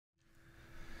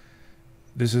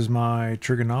This is my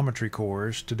trigonometry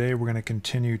course. Today we're going to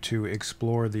continue to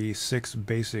explore the 6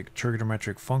 basic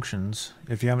trigonometric functions.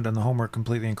 If you haven't done the homework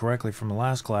completely and correctly from the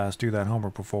last class, do that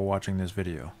homework before watching this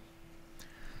video.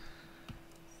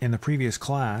 In the previous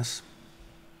class,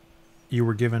 you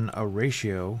were given a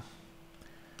ratio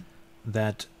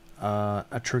that a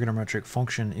trigonometric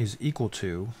function is equal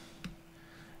to,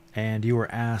 and you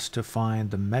were asked to find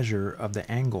the measure of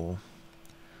the angle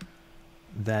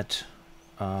that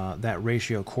that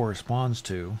ratio corresponds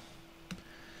to.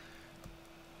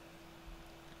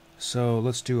 So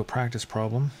let's do a practice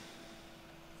problem.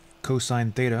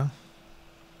 Cosine theta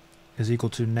is equal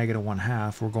to negative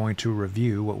 1/2. We're going to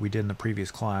review what we did in the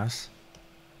previous class.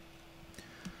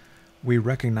 We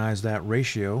recognize that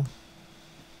ratio,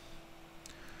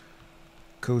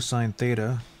 cosine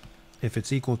theta, if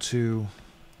it's equal to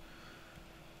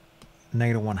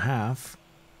negative 1/2,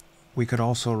 we could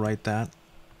also write that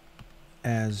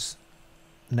as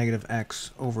negative x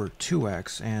over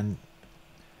 2x, and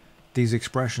these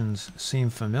expressions seem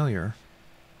familiar.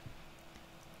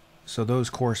 So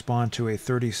those correspond to a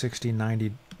 30, 60,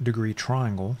 90 degree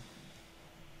triangle.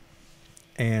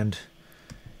 And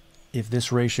if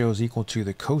this ratio is equal to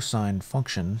the cosine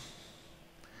function,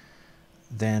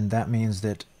 then that means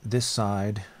that this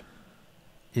side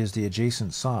is the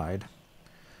adjacent side,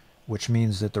 which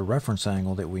means that the reference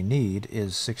angle that we need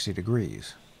is 60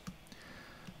 degrees.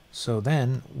 So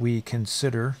then we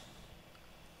consider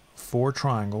 4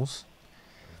 triangles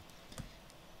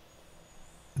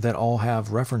that all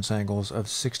have reference angles of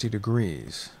 60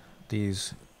 degrees.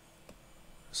 These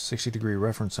 60-degree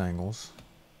reference angles.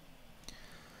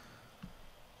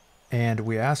 And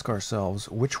we ask ourselves,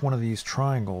 which one of these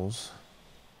triangles,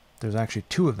 there's actually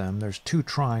 2 of them, there's 2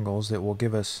 triangles that will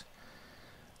give us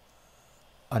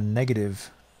a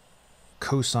negative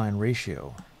cosine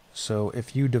ratio. So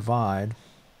if you divide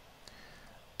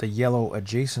the yellow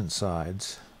adjacent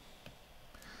sides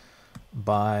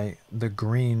by the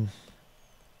green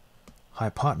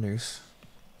hypotenuse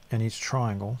in each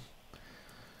triangle,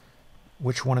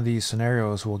 which one of these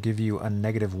scenarios will give you a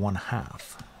negative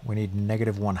 1/2? We need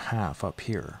negative 1/2 up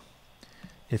here.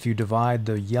 If you divide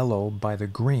the yellow by the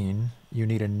green, you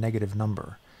need a negative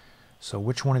number. So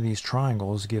which one of these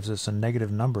triangles gives us a negative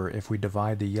number if we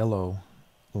divide the yellow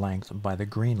length by the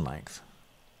green length?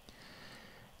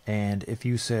 And if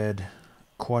you said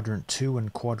quadrant 2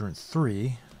 and quadrant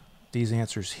 3, these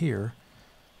answers here,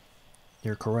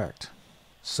 you're correct.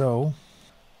 So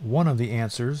one of the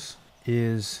answers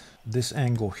is this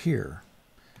angle here.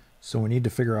 So we need to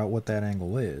figure out what that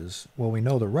angle is. Well, we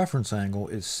know the reference angle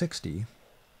is 60.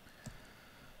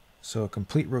 So a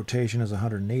complete rotation is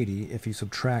 180. If you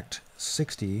subtract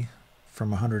 60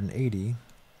 from 180,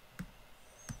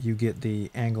 you get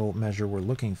the angle measure we're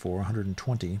looking for,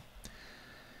 120.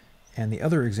 And the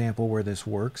other example where this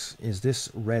works is this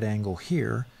red angle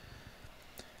here.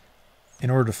 In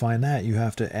order to find that, you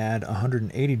have to add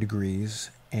 180 degrees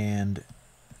and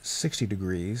 60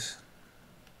 degrees,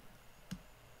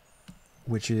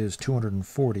 which is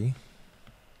 240.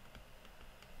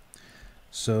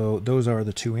 So those are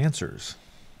the 2 answers.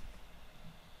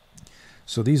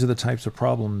 So these are the types of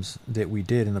problems that we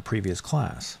did in the previous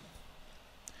class.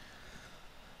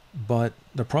 But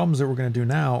the problems that we're going to do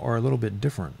now are a little bit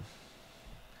different.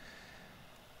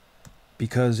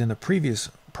 Because in the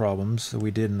previous problems that we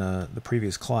did in the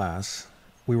previous class,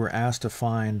 we were asked to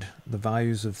find the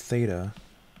values of theta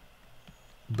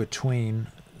between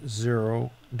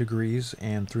 0 degrees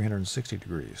and 360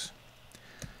 degrees.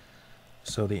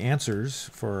 So the answers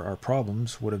for our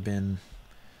problems would have been,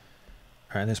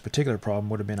 in this particular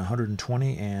problem, would have been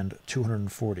 120 and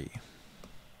 240.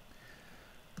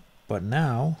 But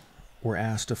now we're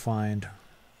asked to find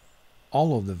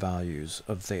all of the values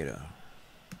of theta.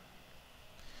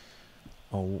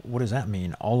 Oh, what does that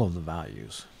mean, all of the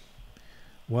values?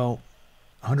 Well,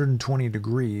 120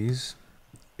 degrees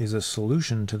is a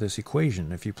solution to this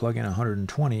equation. If you plug in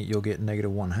 120, you'll get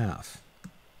negative 1/2.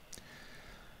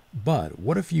 But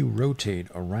what if you rotate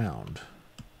around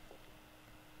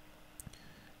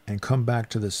and come back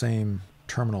to the same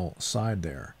terminal side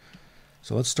there?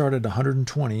 So let's start at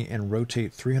 120 and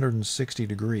rotate 360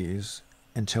 degrees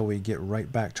until we get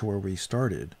right back to where we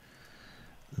started.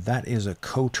 That is a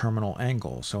coterminal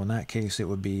angle. So in that case, it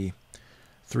would be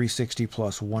 360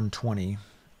 plus 120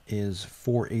 is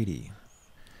 480.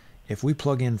 If we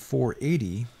plug in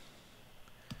 480,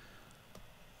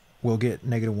 we'll get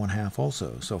negative 1/2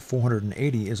 also. So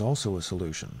 480 is also a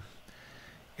solution.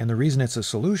 And the reason it's a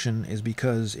solution is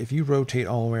because if you rotate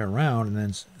all the way around and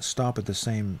then stop at the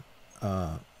same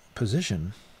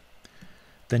position,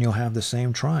 then you'll have the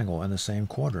same triangle and the same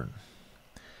quadrant.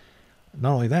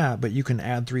 Not only that, but you can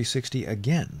add 360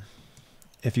 again.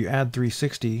 If you add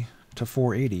 360 to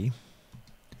 480,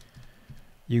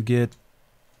 you get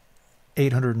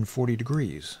 840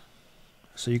 degrees.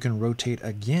 So you can rotate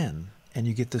again, and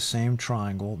you get the same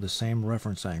triangle, the same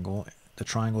reference angle, the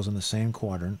triangle's in the same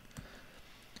quadrant.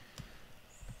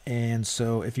 And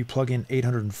so if you plug in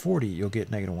 840, you'll get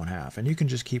negative 1/2. And you can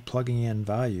just keep plugging in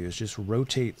values, just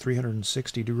rotate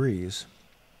 360 degrees,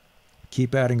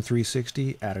 keep adding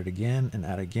 360, add it again, and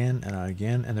add again, and add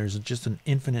again, and there's just an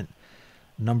infinite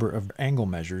number of angle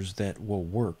measures that will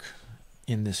work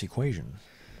in this equation.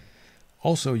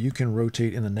 Also, you can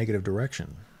rotate in the negative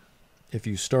direction. If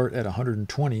you start at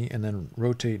 120 and then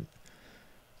rotate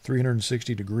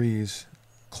 360 degrees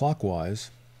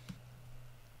clockwise,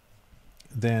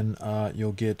 then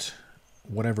you'll get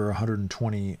whatever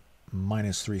 120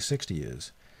 minus 360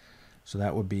 is. So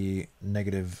that would be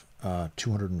negative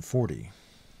 240.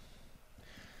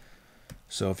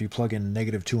 So if you plug in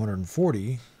negative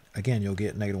 240, again, you'll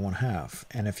get negative 1/2.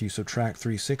 And if you subtract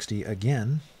 360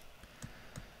 again,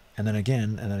 and then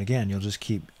again, and then again, you'll just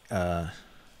keep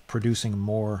producing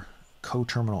more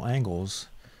coterminal angles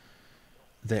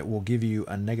that will give you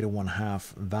a negative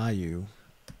 1/2 value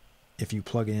if you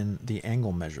plug in the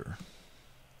angle measure.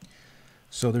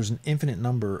 So there's an infinite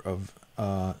number of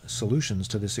solutions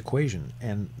to this equation,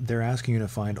 and they're asking you to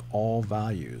find all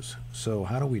values. So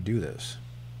how do we do this?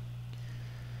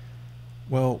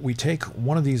 Well, we take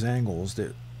one of these angles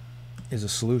that is a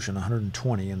solution,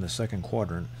 120 in the second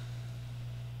quadrant,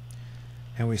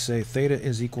 and we say theta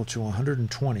is equal to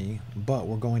 120, but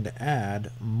we're going to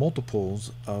add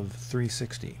multiples of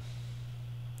 360.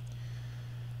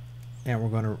 And we're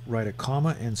going to write a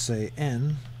comma and say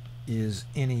n is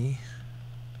any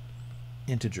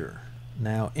integer.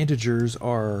 Now, integers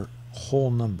are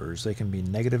whole numbers. They can be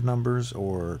negative numbers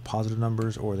or positive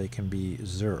numbers, or they can be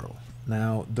 0.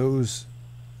 Now, those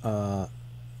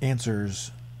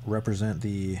answers represent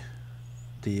the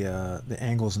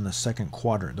angles in the second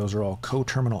quadrant. Those are all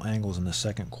coterminal angles in the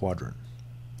second quadrant.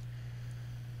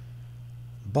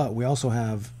 But we also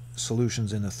have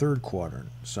solutions in the third quadrant.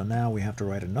 So now we have to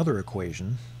write another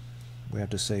equation. We have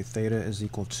to say theta is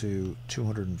equal to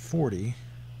 240,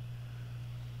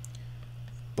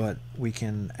 but we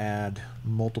can add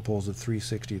multiples of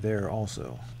 360 there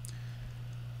also.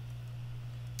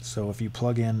 So if you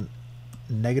plug in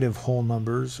negative whole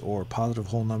numbers or positive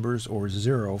whole numbers or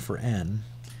 0 for n,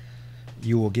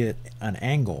 you will get an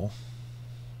angle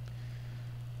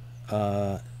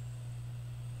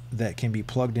that can be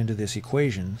plugged into this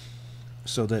equation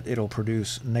so that it'll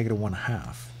produce negative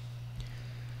 1/2.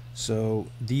 So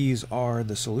these are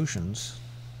the solutions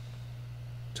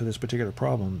to this particular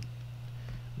problem.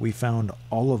 We found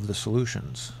all of the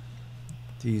solutions.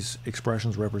 These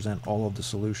expressions represent all of the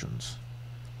solutions.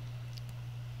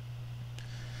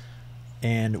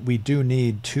 And we do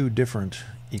need two different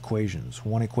equations.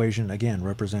 One equation, again,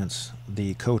 represents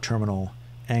the coterminal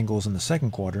angles in the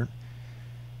second quadrant,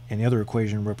 and the other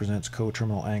equation represents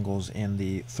coterminal angles in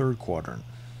the third quadrant.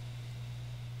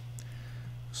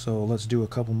 So let's do a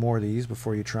couple more of these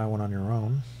before you try one on your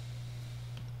own.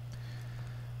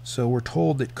 So we're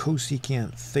told that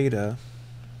cosecant theta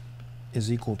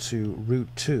is equal to root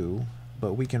 2,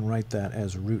 but we can write that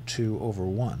as root 2 over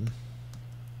 1.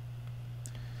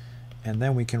 And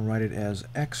then we can write it as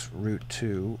x root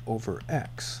 2 over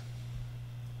x.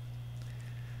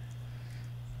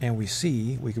 And we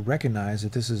can recognize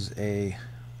that this is a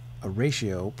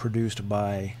ratio produced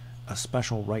by a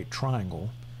special right triangle,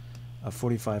 a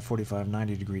 45, 45,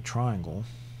 90 degree triangle.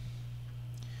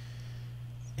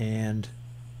 And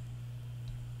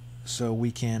so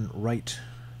we can write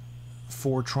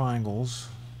 4 triangles,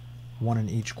 one in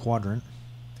each quadrant,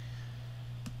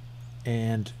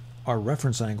 and our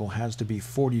reference angle has to be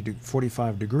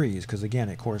 45 degrees, because again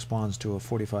it corresponds to a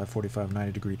 45, 45,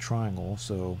 90 degree triangle.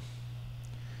 So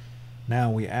now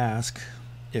we ask,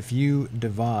 if you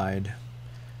divide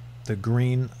the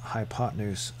green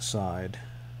hypotenuse side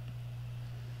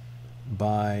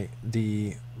by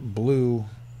the blue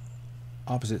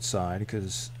opposite side,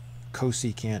 because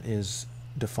cosecant is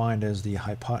defined as the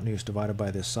hypotenuse divided by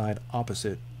the side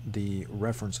opposite the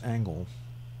reference angle.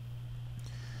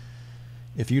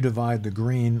 If you divide the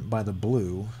green by the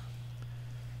blue,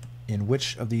 in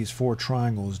which of these 4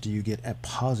 triangles do you get a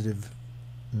positive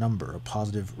number, a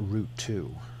positive root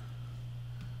 2?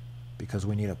 Because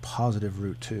we need a positive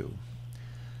root 2.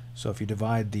 So if you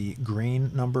divide the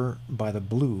green number by the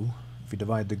blue, if you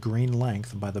divide the green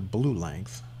length by the blue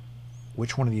length,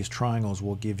 which one of these triangles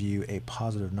will give you a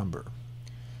positive number?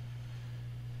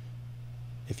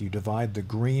 If you divide the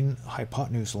green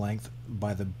hypotenuse length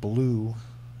by the blue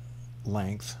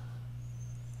length,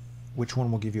 which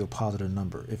one will give you a positive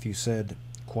number? If you said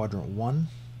quadrant 1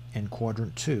 and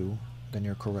quadrant 2, then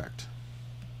you're correct.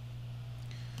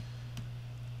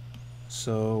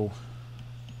 So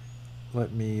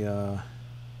let me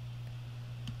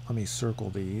circle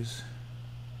these,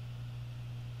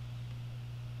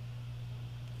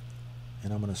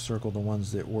 and I'm going to circle the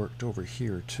ones that worked over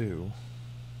here too.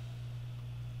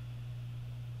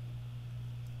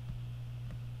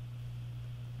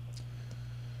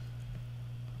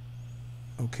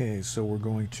 Okay, so we're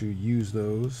going to use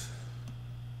those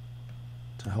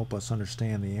to help us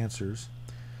understand the answers.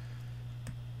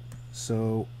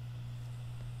 So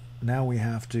now we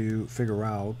have to figure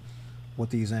out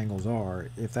what these angles are.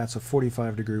 If that's a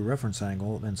 45-degree reference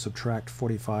angle, then subtract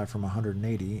 45 from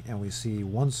 180, and we see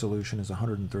one solution is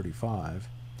 135,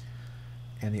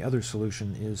 and the other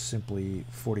solution is simply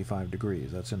 45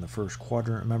 degrees. That's in the first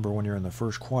quadrant. Remember, when you're in the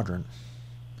first quadrant,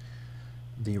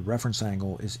 the reference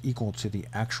angle is equal to the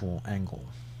actual angle.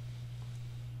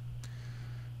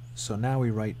 So now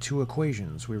we write two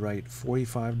equations. We write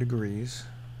 45 degrees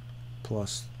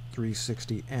plus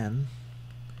 360n.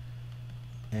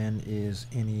 N is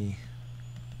any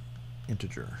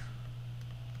integer.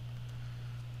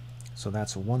 So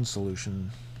that's one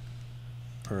solution,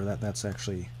 or that's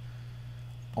actually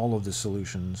all of the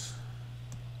solutions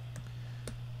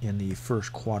in the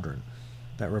first quadrant.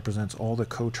 That represents all the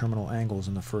coterminal angles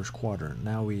in the first quadrant.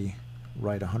 Now we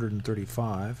write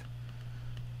 135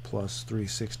 plus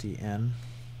 360n.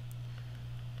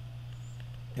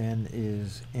 N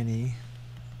is any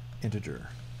integer.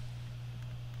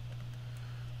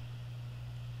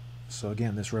 So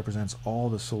again, this represents all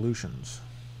the solutions.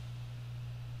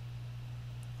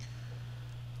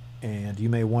 And you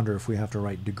may wonder if we have to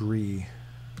write degree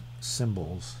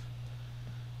symbols.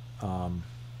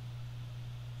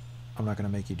 I'm not going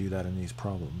to make you do that in these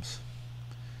problems.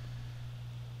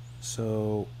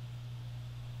 So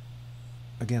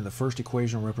again, the first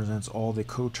equation represents all the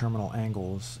coterminal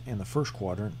angles in the first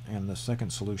quadrant, and the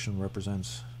second solution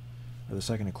represents, or the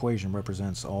second equation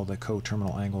represents all the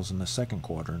coterminal angles in the second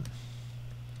quadrant.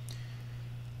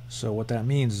 So what that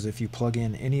means is if you plug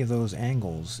in any of those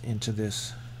angles into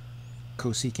this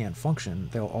cosecant function,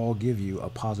 they'll all give you a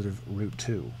positive root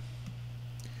 2.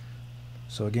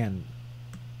 So again,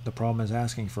 the problem is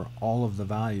asking for all of the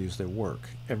values that work,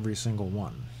 every single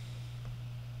one.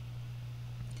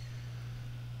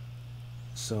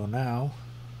 So now,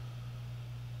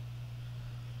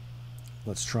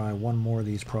 let's try one more of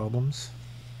these problems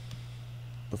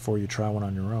before you try one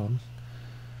on your own.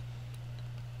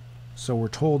 So we're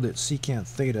told that secant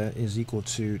theta is equal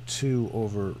to 2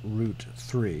 over root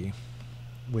 3,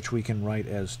 which we can write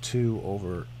as 2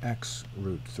 over x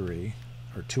root 3,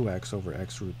 or 2x over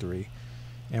x root 3.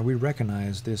 And we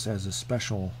recognize this as a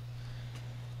special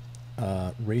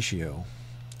ratio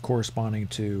corresponding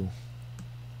to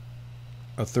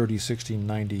a 30, 60,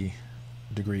 90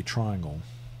 degree triangle.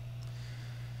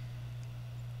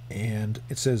 And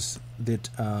it says that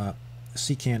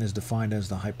secant is defined as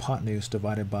the hypotenuse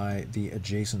divided by the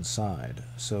adjacent side.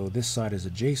 So this side is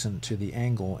adjacent to the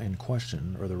angle in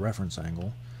question, or the reference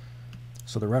angle.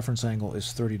 So the reference angle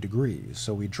is 30 degrees.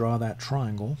 So we draw that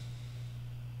triangle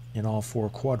in all four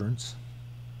quadrants,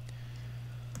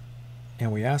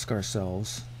 and we ask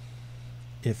ourselves,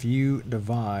 if you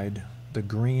divide the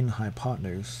green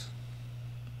hypotenuse,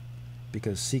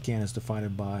 because secant is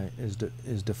defined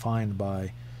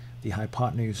by the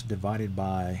hypotenuse divided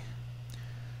by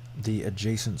the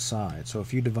adjacent side. So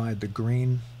if you divide the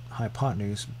green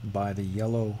hypotenuse by the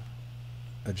yellow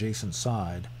adjacent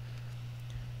side,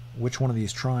 which one of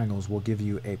these triangles will give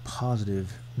you a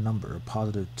positive number,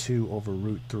 positive 2 over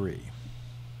root 3?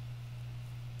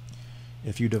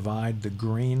 If you divide the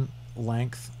green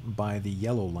length by the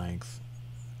yellow length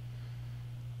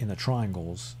in the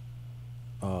triangles,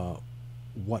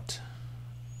 what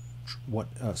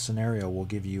scenario will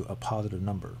give you a positive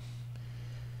number?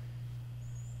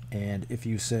 And if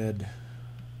you said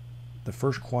the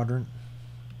first quadrant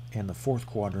and the fourth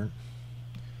quadrant,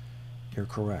 you're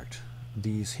correct.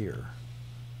 These here.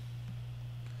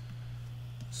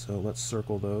 So let's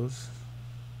circle those.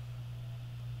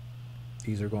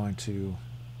 These are going to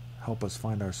help us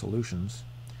find our solutions.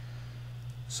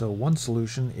 So one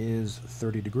solution is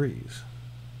 30 degrees.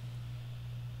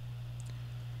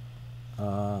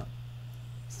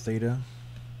 Theta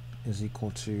is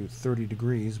equal to 30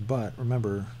 degrees, but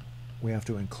remember, we have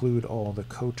to include all the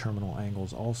coterminal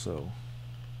angles also.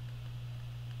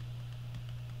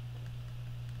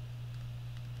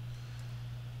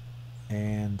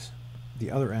 And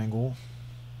the other angle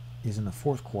is in the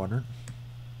fourth quadrant.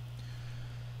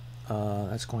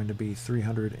 that's going to be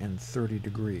 330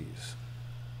 degrees.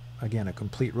 Again, a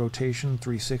complete rotation,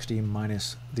 360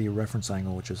 minus the reference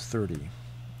angle, which is 30.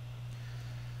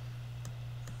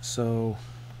 So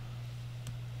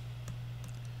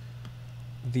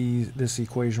this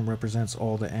equation represents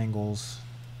all the angles,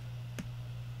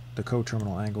 the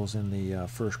coterminal angles in the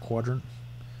first quadrant,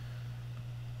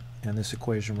 and this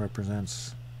equation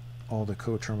represents all the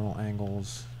coterminal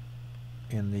angles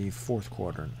in the fourth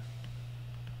quadrant.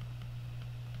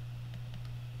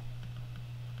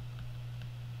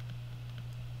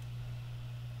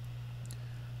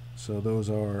 So those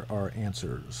are our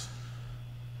answers.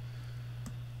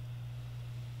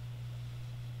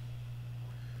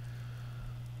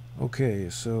 Okay,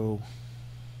 so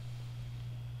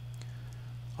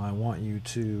I want you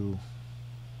to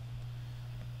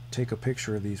take a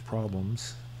picture of these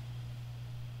problems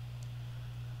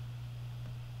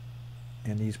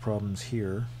and these problems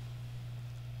here,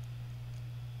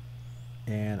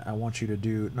 and I want you to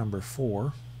do number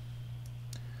 4.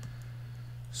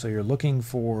 So you're looking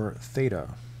for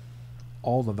theta,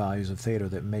 all the values of theta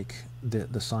that make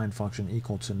the sine function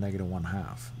equal to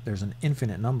 -1/2. There's an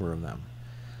infinite number of them.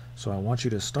 So I want you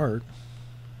to start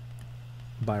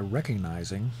by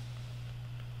recognizing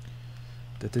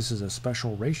that this is a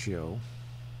special ratio,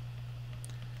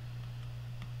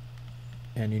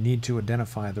 and you need to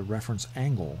identify the reference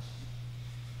angle,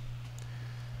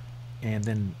 and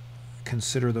then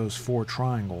consider those 4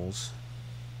 triangles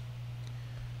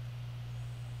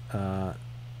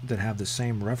that have the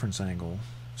same reference angle.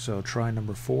 So try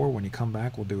number 4. When you come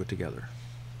back, we'll do it together.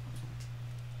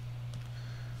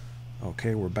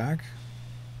 Okay, we're back.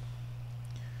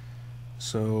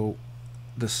 So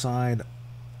the side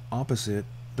opposite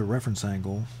the reference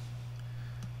angle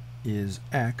is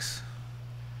x,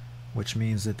 which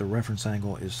means that the reference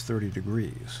angle is 30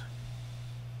 degrees.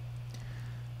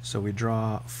 So we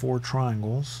draw 4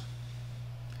 triangles,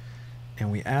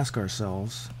 and we ask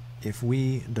ourselves, if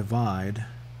we divide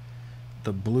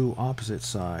the blue opposite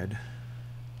side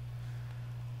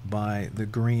by the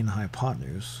green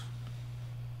hypotenuse,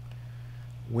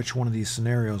 which one of these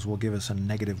scenarios will give us a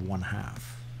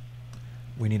 -1/2?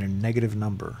 We need a negative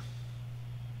number.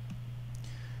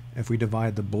 If we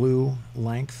divide the blue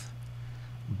length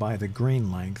by the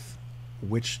green length,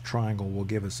 which triangle will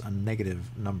give us a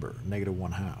negative number,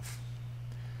 -1/2?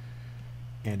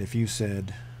 And if you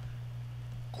said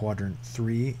quadrant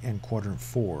 3 and quadrant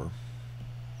 4,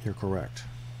 you're correct.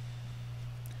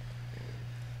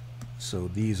 So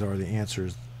these are the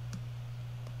answers,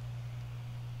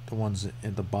 the ones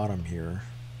at the bottom here.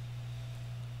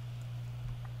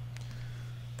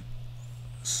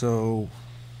 So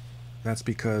that's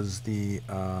because these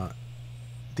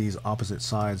opposite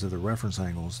sides of the reference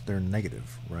angles, they're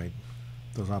negative, right?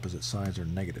 Those opposite sides are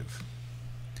negative.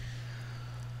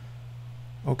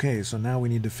 Okay, so now we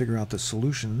need to figure out the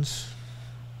solutions.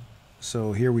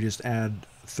 So here we just add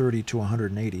 30 to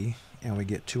 180, and we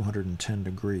get 210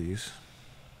 degrees.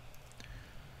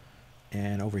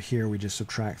 And over here we just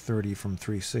subtract 30 from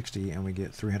 360, and we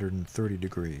get 330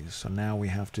 degrees. So now we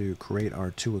have to create our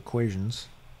 2 equations.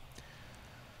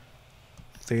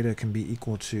 Theta can be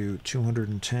equal to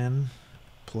 210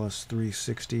 plus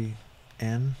 360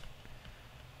 n.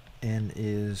 N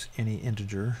is any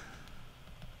integer.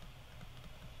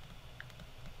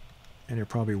 And you're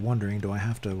probably wondering, do I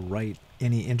have to write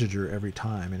any integer every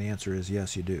time? And the answer is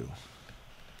yes, you do.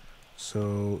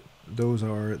 So those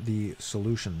are the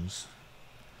solutions.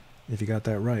 If you got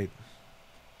that right,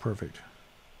 perfect.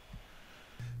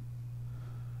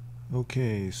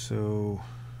 Okay, so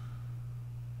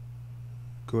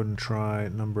go ahead and try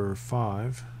number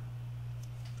 5.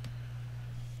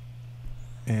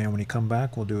 And when you come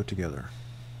back, we'll do it together.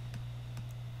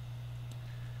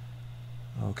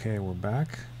 Okay, we're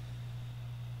back.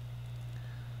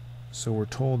 So we're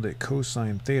told that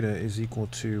cosine theta is equal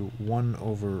to 1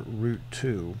 over root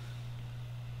 2,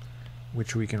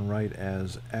 which we can write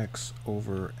as x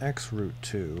over x root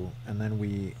 2, and then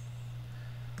we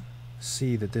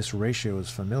see that this ratio is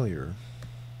familiar.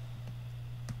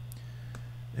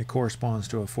 It corresponds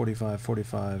to a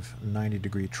 45-45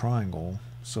 90-degree triangle,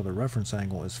 so the reference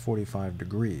angle is 45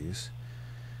 degrees.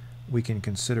 We can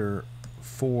consider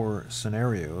 4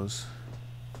 scenarios: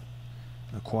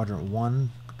 a quadrant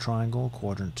 1 triangle,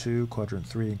 quadrant 2, quadrant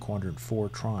 3, and quadrant 4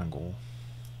 triangle.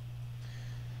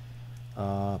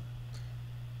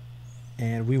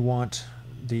 And we want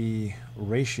the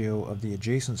ratio of the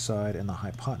adjacent side and the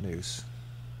hypotenuse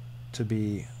to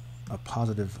be a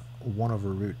positive 1 over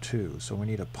root 2. So we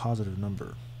need a positive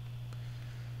number.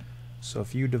 So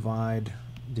if you divide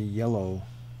the yellow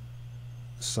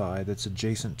side that's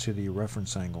adjacent to the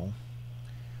reference angle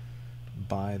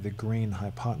by the green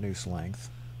hypotenuse length,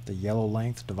 the yellow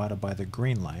length divided by the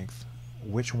green length,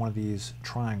 which one of these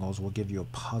triangles will give you a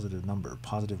positive number,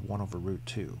 positive 1 over root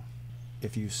 2?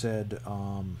 If you said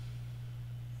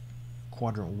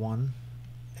quadrant 1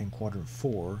 and quadrant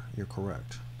 4, you're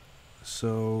correct.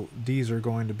 So these are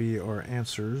going to be our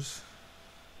answers.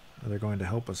 They're going to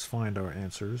help us find our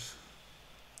answers,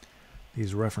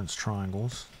 these reference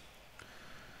triangles.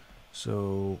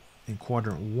 So in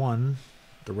quadrant 1,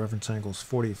 the reference angle is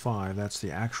 45. That's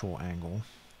the actual angle.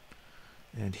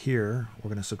 And here, we're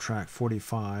going to subtract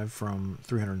 45 from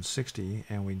 360,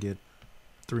 and we get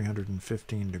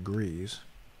 315 degrees.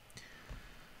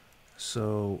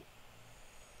 So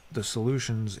the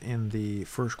solutions in the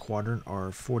first quadrant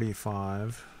are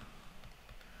 45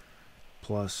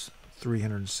 plus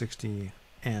 360n,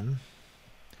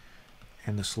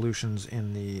 and the solutions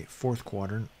in the fourth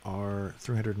quadrant are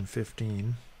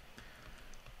 315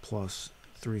 plus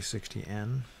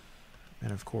 360n,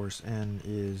 and of course n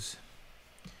is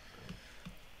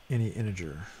any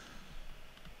integer.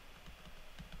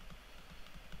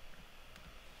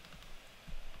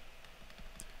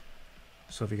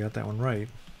 So if you got that one right,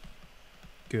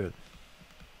 good.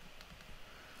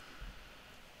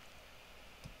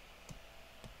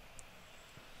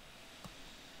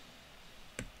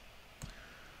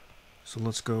 So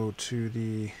let's go to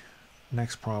the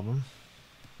next problem.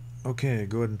 Okay,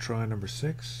 go ahead and try number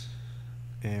 6,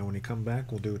 and when you come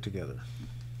back, we'll do it together.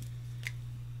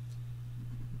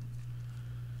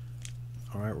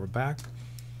 Alright, we're back.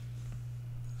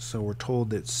 So we're told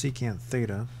that secant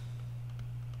theta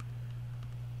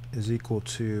is equal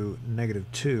to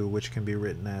 -2, which can be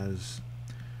written as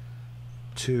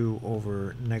 2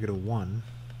 over -1,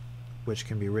 which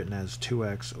can be written as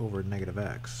 2x over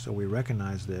 -x. So we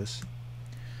recognize this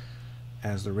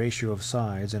as the ratio of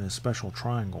sides in a special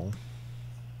triangle,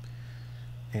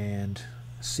 and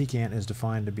secant is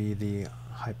defined to be the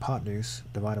hypotenuse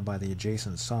divided by the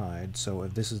adjacent side. So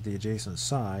if this is the adjacent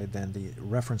side, then the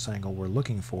reference angle we're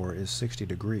looking for is 60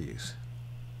 degrees.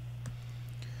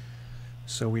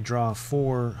 So we draw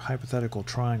 4 hypothetical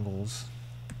triangles,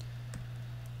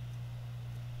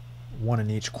 one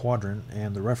in each quadrant,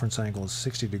 and the reference angle is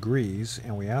 60 degrees,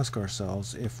 and we ask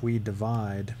ourselves, if we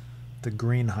divide the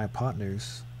green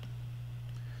hypotenuse,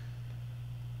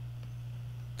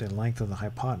 the length of the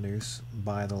hypotenuse,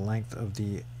 by the length of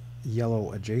the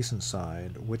yellow adjacent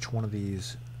side, which one of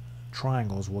these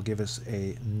triangles will give us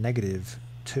a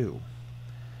 -2?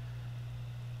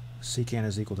 Secant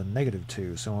is equal to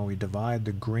 -2, so when we divide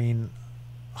the green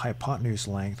hypotenuse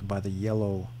length by the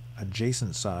yellow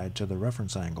adjacent side to the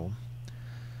reference angle,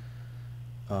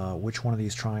 which one of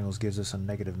these triangles gives us a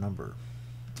negative number?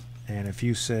 And if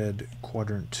you said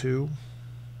quadrant 2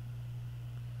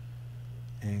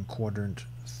 and quadrant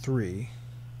 3,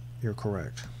 you're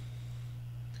correct.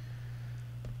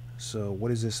 So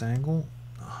what is this angle?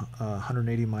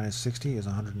 180 minus 60 is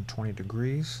 120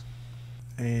 degrees,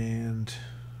 and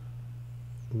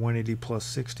 180 plus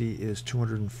 60 is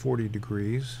 240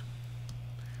 degrees.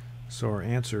 So our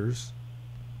answers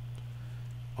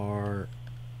are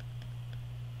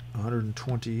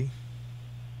 120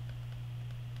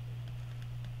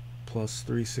 plus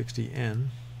 360n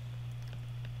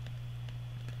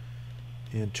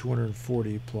and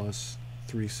 240 plus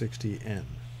 360n.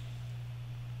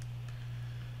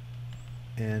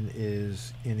 N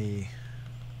is any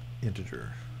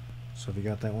integer. So if you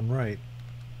got that one right,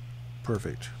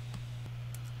 perfect.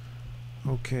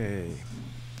 Okay.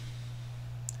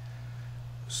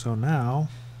 So now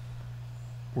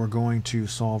we're going to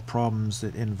solve problems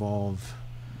that involve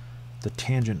the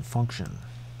tangent function.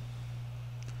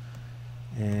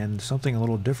 And something a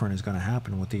little different is going to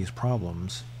happen with these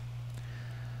problems.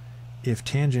 If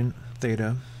tangent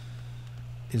theta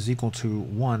is equal to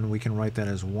 1, we can write that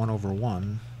as 1 over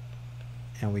 1,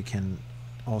 and we can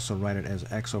also write it as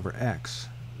x over x.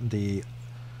 The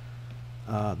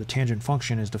tangent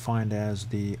function is defined as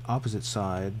the opposite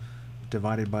side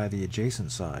divided by the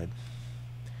adjacent side,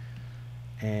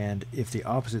 and if the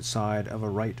opposite side of a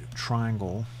right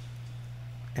triangle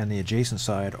and the adjacent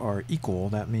side are equal,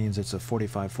 that means it's a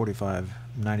 45-45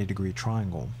 90-degree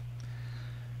triangle.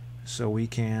 So we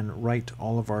can write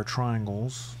all of our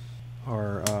triangles,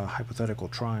 our hypothetical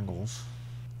triangles,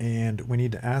 and we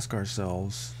need to ask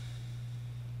ourselves,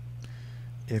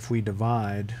 if we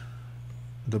divide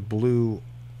the blue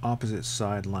opposite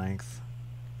side length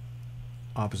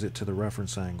opposite to the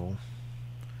reference angle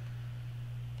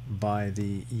by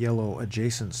the yellow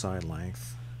adjacent side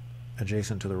length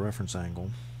adjacent to the reference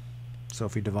angle. So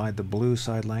if we divide the blue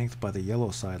side length by the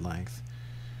yellow side length,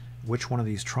 which one of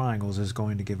these triangles is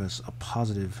going to give us a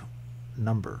positive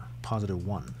number, positive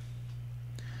 1.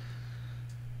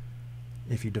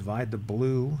 If you divide the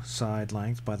blue side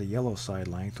length by the yellow side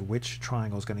length, which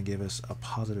triangle is going to give us a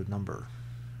positive number?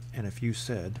 And if you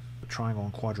said the triangle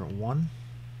in quadrant 1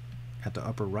 at the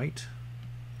upper right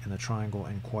and the triangle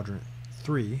in quadrant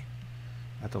 3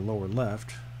 at the lower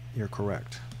left, you're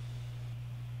correct.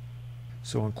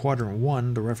 So in quadrant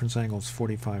 1, the reference angle is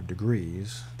 45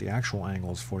 degrees. The actual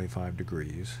angle is 45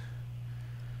 degrees.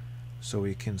 So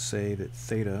we can say that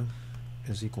theta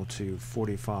is equal to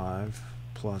 45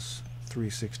 plus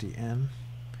 360n,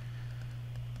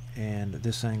 and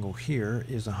this angle here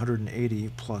is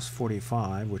 180 plus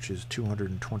 45, which is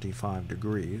 225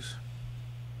 degrees.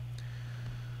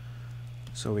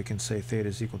 So we can say theta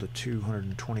is equal to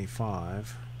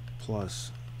 225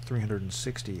 plus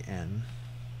 360n,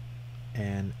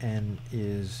 and n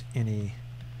is any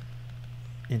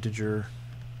integer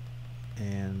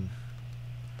and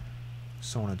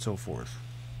so on and so forth.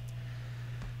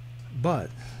 But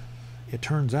it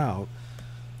turns out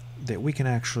that we can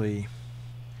actually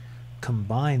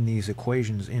combine these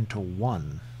equations into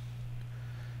one,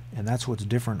 and that's what's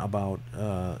different about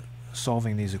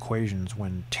solving these equations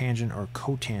when tangent or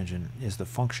cotangent is the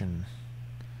function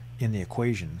in the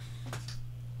equation.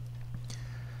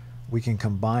 We can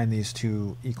combine these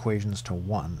two equations to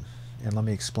one, and let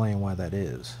me explain why that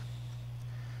is.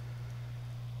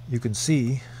 You can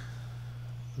see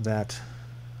that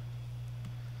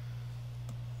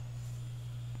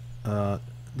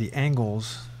the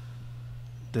angles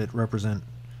that represent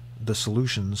the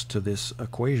solutions to this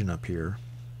equation up here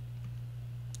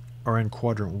are in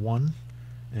quadrant 1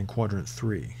 and quadrant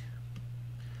 3.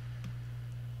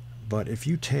 But if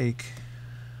you take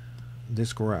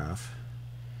this graph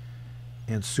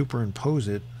and superimpose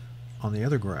it on the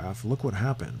other graph, look what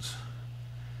happens.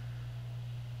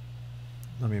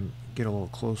 Let me get a little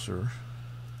closer.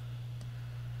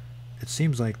 It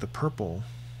seems like the purple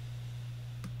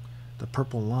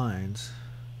lines,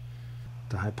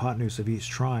 the hypotenuse of each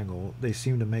triangle, they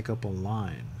seem to make up a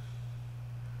line.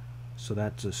 So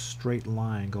that's a straight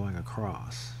line going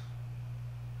across.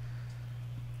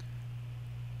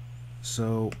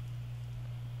 So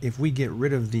if we get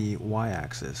rid of the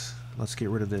y-axis, let's get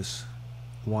rid of this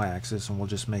y-axis and we'll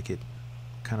just make it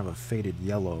kind of a faded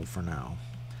yellow for now.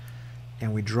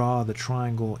 And we draw the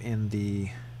triangle in the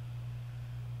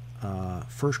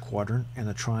first quadrant and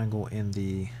the triangle in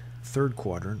the third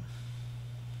quadrant,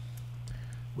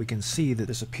 we can see that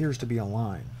this appears to be a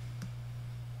line.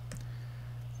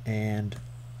 And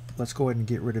let's go ahead and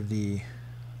get rid of the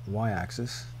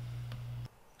y-axis.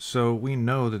 So we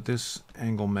know that this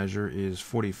angle measure is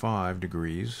 45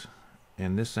 degrees,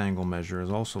 and this angle measure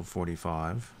is also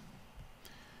 45.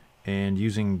 And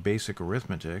using basic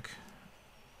arithmetic,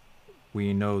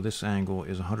 we know this angle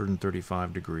is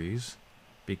 135 degrees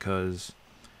because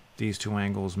these two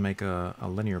angles make a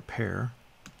linear pair,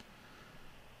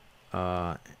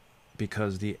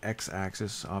 because the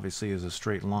x-axis obviously is a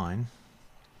straight line.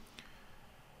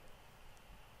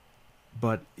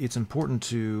 But it's important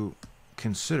to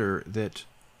consider that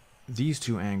these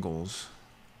two angles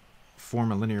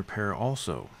form a linear pair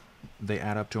also. They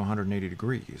add up to 180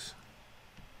 degrees.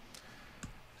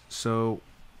 So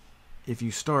if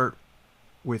you start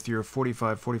with your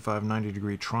 45, 45, 90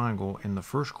 degree triangle in the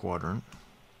first quadrant,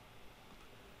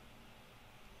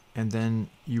 and then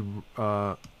you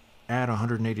add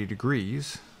 180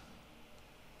 degrees,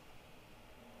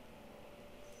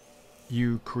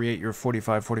 you create your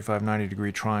 45, 45, 90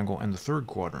 degree triangle in the third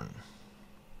quadrant.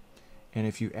 And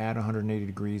if you add 180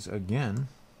 degrees again,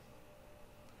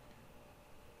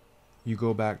 you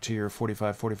go back to your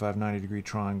 45, 45, 90 degree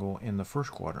triangle in the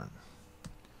first quadrant.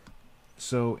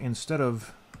 So instead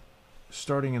of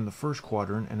starting in the first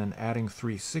quadrant and then adding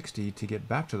 360 to get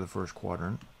back to the first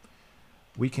quadrant,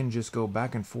 we can just go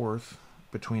back and forth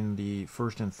between the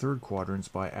first and third quadrants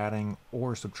by adding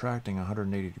or subtracting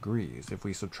 180 degrees. If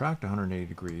we subtract 180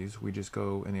 degrees, we just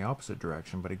go in the opposite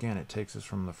direction, but again, it takes us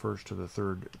from the first to the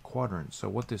third quadrant. So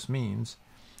what this means,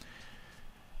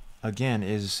 again,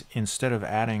 is instead of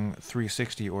adding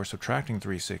 360 or subtracting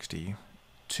 360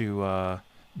 to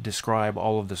describe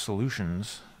all of the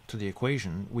solutions to the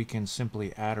equation, we can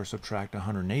simply add or subtract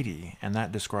 180, and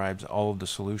that describes all of the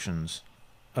solutions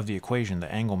of the equation,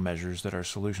 the angle measures that are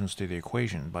solutions to the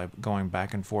equation, by going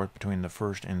back and forth between the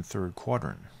first and third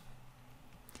quadrant.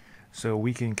 So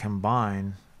we can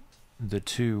combine the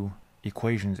two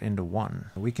equations into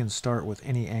one. We can start with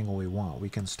any angle we want. We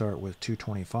can start with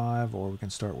 225, or we can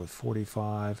start with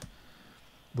 45.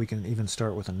 We can even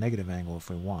start with a negative angle if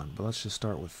we want, but let's just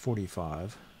start with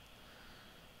 45.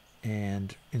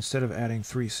 And instead of adding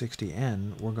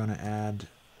 360n, we're going to add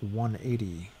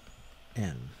 180n.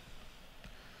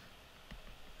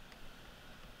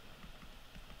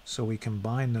 So we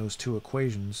combine those two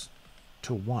equations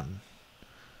to 1.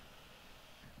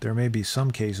 There may be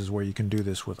some cases where you can do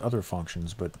this with other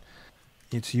functions, but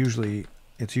it's usually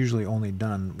only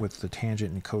done with the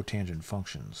tangent and cotangent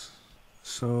functions.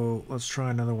 So let's try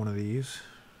another one of these.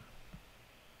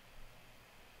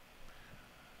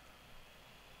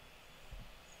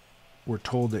 We're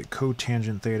told that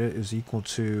cotangent theta is equal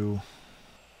to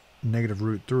negative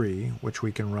root 3, which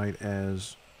we can write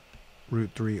as root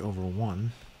 3 over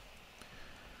 1,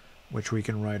 which we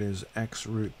can write as x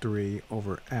root 3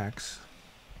 over x.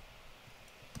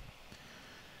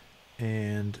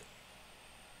 And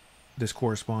this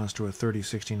corresponds to a 30,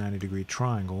 60, 90 degree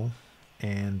triangle,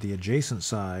 and the adjacent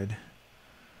side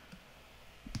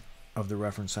of the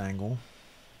reference angle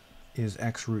is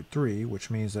x root 3, which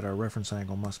means that our reference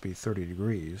angle must be 30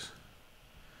 degrees.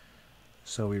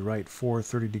 So we write four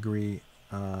 30 degree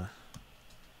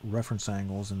reference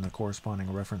angles in the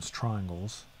corresponding reference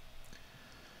triangles.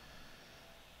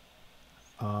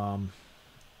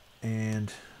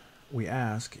 And we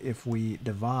ask if we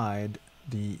divide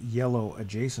the yellow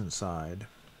adjacent side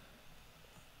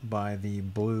by the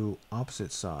blue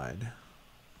opposite side,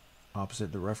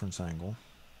 opposite the reference angle,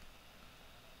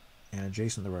 and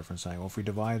adjacent to the reference angle. If we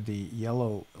divide the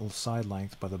yellow side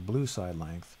length by the blue side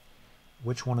length,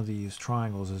 which one of these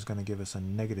triangles is going to give us a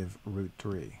negative root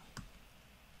 3?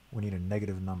 We need a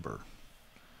negative number.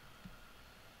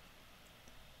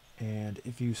 And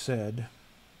if you said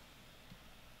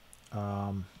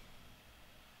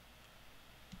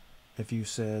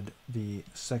the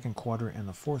second quadrant and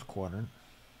the fourth quadrant,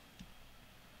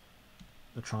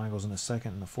 the triangles in the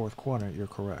second and the fourth quadrant, you're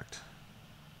correct.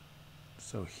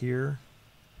 So here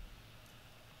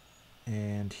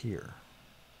and here.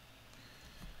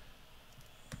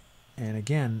 And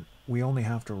again, we only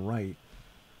have to write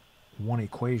one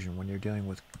equation when you're dealing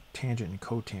with tangent and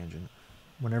cotangent.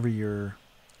 Whenever your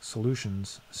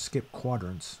solutions skip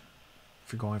quadrants,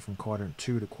 if you're going from quadrant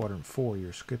 2 to quadrant 4,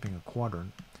 you're skipping a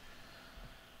quadrant.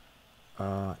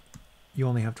 You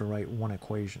only have to write one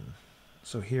equation.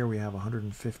 So here we have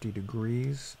 150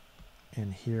 degrees,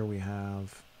 and here we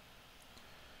have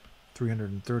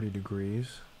 330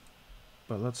 degrees.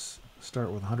 But let's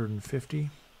start with 150,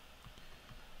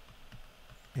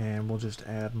 and we'll just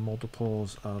add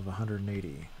multiples of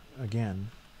 180.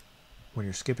 Again, when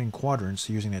you're skipping quadrants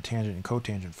using the tangent and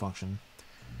cotangent function,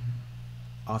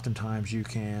 oftentimes you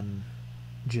can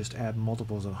just add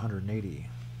multiples of 180.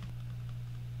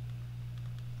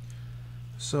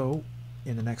 So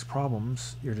in the next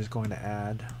problems, you're just going to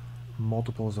add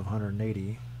multiples of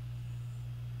 180.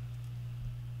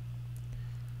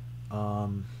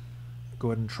 Go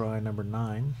ahead and try number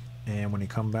 9, and when you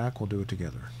come back, we'll do it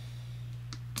together.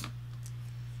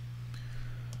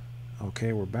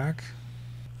 Okay, we're back.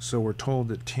 So we're told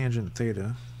that tangent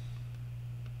theta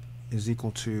is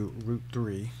equal to root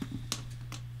 3,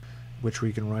 which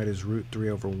we can write as root 3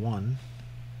 over 1,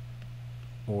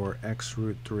 or x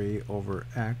root 3 over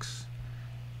x.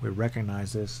 We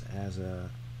recognize this as the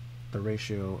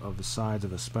ratio of the sides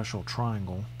of a special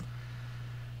triangle,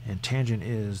 and tangent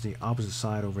is the opposite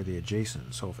side over the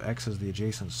adjacent. So if x is the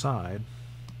adjacent side,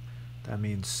 that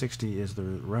means 60 is the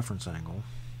reference angle.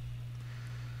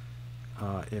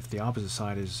 If the opposite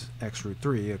side is x root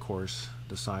 3, of course,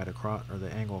 the side across, or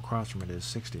the angle across from it, is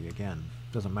 60. Again,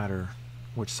 doesn't matter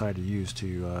which side you use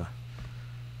to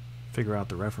figure out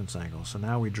the reference angle. So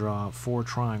now we draw 4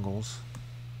 triangles,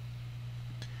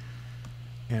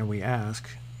 and we ask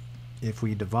if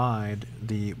we divide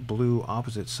the blue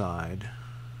opposite side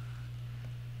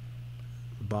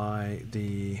by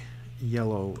the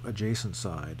yellow adjacent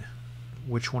side,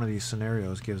 which one of these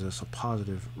scenarios gives us a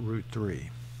positive root 3?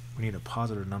 We need a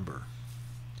positive number.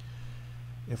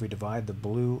 If we divide the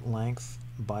blue length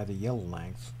by the yellow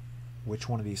length, which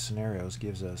one of these scenarios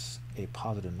gives us a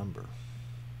positive number?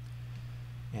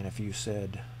 And if you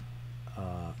said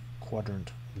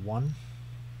quadrant 1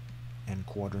 and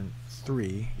quadrant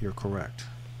 3, you're correct.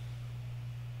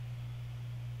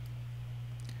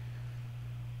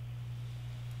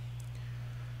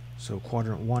 So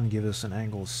quadrant 1 gives us an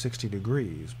angle of 60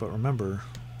 degrees, but remember,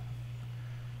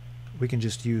 we can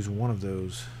just use one of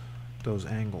those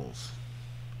angles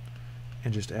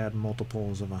and just add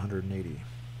multiples of 180.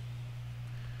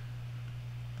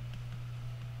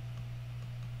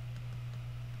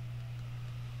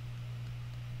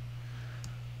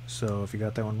 So if you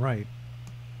got that one right,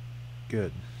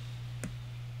 good.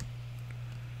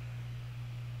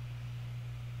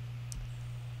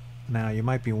 Now you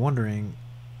might be wondering,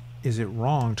 is it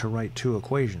wrong to write two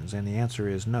equations? And the answer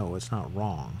is no, it's not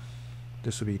wrong.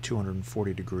 This would be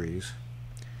 240 degrees.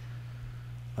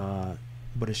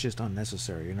 But it's just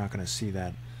unnecessary. You're not going to see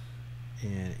that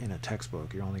in a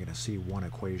textbook. You're only going to see one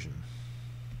equation.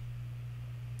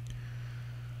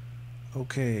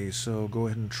 Okay, so go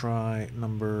ahead and try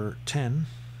number 10,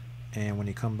 and when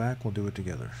you come back, we'll do it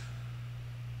together.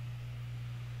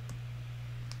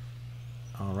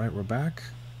 Alright, we're back.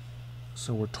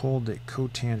 So we're told that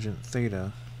cotangent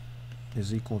theta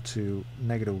is equal to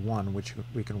 -1, which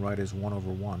we can write as 1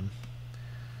 over 1,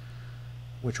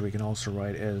 which we can also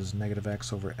write as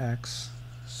 -x over x.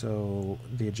 So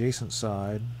the adjacent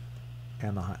side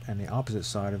and the opposite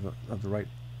side of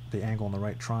the angle in the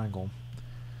right triangle,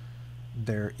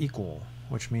 they're equal,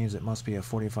 which means it must be a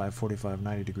 45, 45,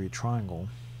 90 degree triangle.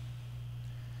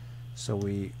 So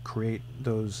we create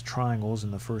those triangles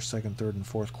in the first, second, third, and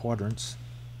fourth quadrants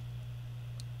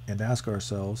and ask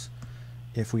ourselves,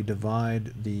 if we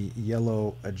divide the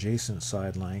yellow adjacent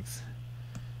side length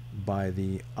by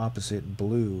the opposite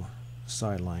blue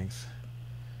side length,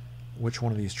 which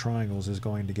one of these triangles is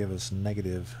going to give us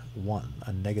 -1,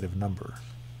 a negative number?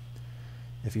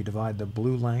 If you divide the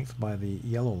blue length by the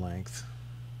yellow length,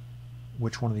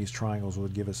 which one of these triangles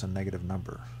would give us a negative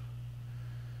number?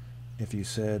 If you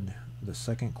said the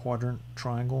second quadrant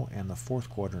triangle and the fourth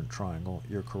quadrant triangle,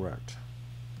 you're correct.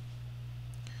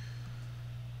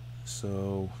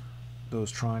 So those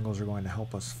triangles are going to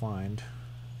help us find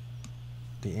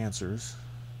the answers.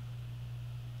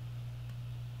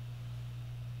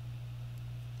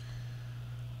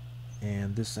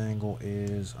 And this angle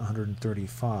is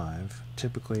 135.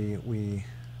 Typically we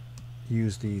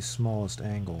use the smallest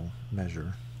angle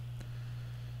measure,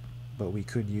 but we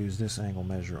could use this angle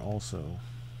measure also.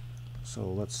 So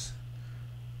let's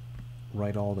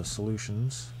write all the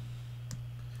solutions.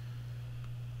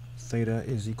 Theta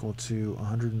is equal to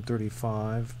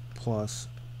 135 plus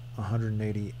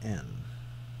 180n.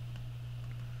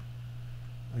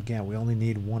 Again, we only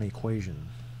need one equation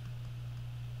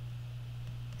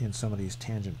in some of these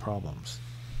tangent problems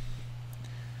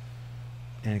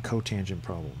and cotangent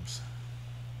problems.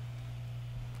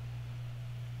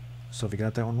 So if you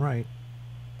got that one right,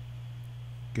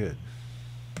 good.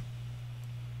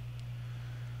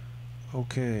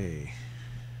 Okay.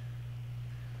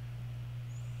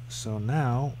 So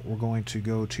now we're going to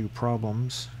go to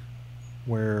problems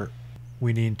where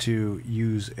we need to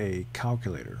use a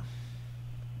calculator.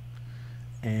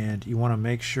 And you want to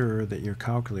make sure that your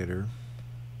calculator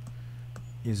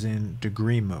is in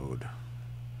degree mode.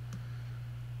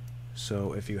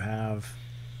 So if you have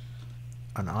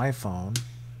an iPhone,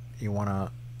 you want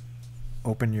to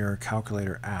open your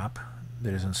calculator app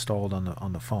that is installed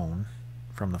on the phone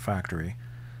from the factory,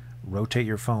 rotate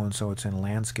your phone so it's in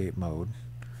landscape mode,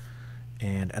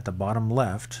 and at the bottom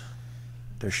left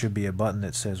there should be a button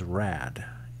that says rad.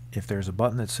 If there's a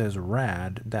button that says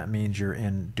rad, that means you're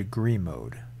in degree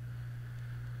mode.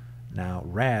 Now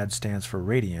rad stands for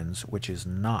radians, which is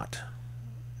not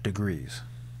degrees.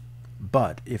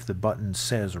 But if the button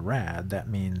says rad, that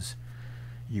means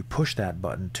you push that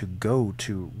button to go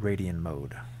to radian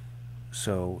mode.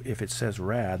 So if it says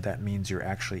rad, that means you're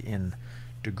actually in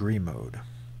degree mode.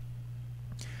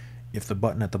 If the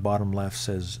button at the bottom left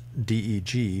says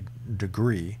DEG,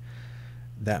 degree,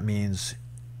 that means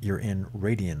you're in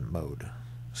radian mode.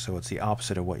 So it's the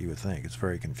opposite of what you would think. It's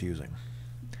very confusing.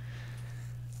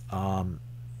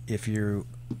 If you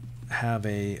have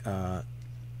a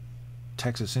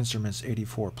Texas Instruments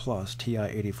 84 Plus, TI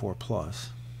 84 Plus,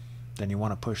 then you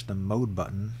want to push the mode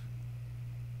button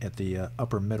at the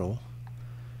upper middle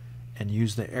and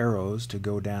use the arrows to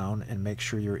go down and make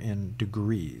sure you're in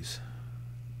degrees.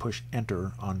 Push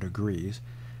enter on degrees,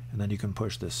 and then you can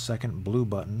push the second blue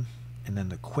button and then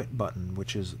the quit button,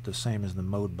 which is the same as the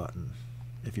mode button.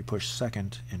 If you push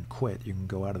second and quit, you can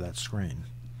go out of that screen.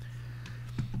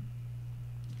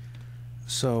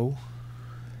 So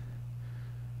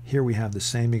here we have the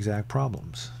same exact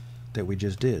problems that we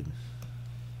just did,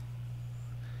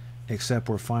 except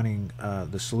we're finding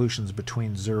the solutions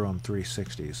between 0 and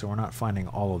 360. So we're not finding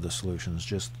all of the solutions,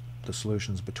 just the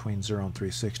solutions between 0 and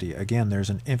 360. Again, there's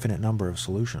an infinite number of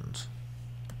solutions,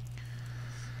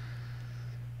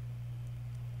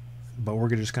 but we're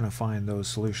just going to find those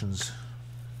solutions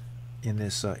in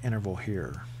this interval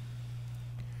here.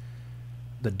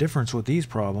 The difference with these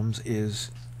problems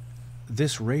is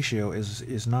this ratio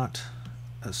is not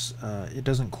it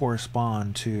doesn't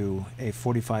correspond to a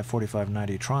 45 45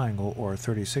 90 triangle or a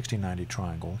 30 60 90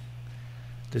 triangle.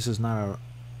 This is not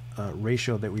a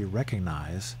ratio that we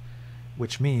recognize,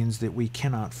 which means that we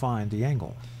cannot find the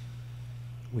angle.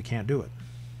 We can't do it.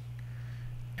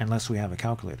 unless we have a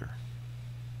calculator.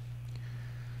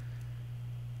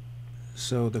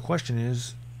 So the question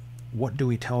is, what do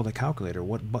we tell the calculator?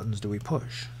 What buttons do we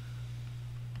push?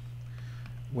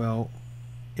 Well,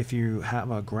 if you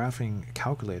have a graphing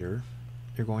calculator,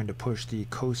 you're going to push the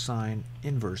cosine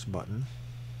inverse button.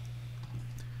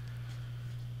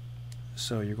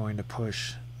 So you're going to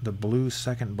push the blue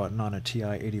second button on a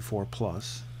TI-84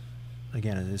 Plus.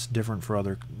 Again, it's different for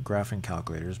other graphing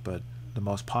calculators, but the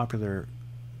most popular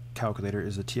calculator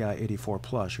is the TI-84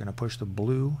 Plus. You're going to push the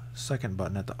blue second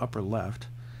button at the upper left,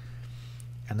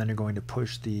 and then you're going to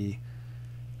push the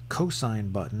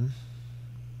cosine button,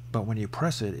 but when you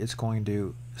press it, it's going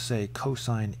to say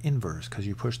cosine inverse because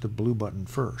you pushed the blue button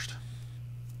first.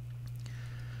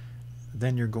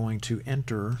 Then you're going to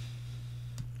enter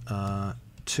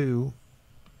 2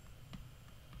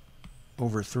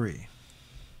 over 3.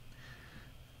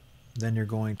 Then you're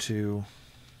going to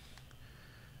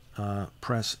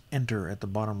press enter at the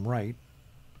bottom right,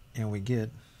 and we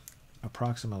get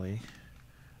approximately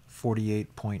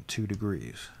 48.2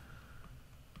 degrees.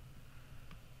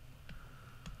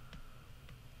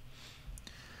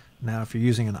 Now, if you're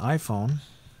using an iPhone,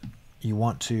 you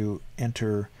want to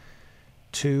enter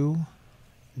 2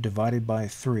 divided by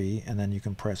 3, and then you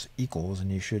can press equals,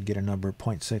 and you should get a number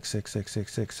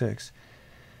 0.666666.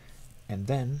 And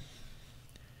then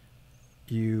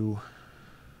you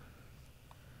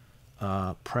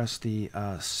press the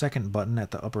second button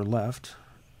at the upper left,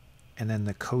 and then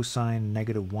the cosine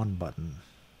 -1 button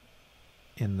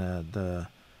in the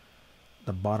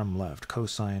bottom left,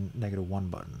 cosine -1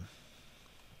 button.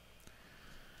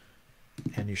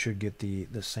 And you should get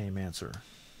the same answer.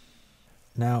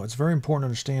 Now, it's very important to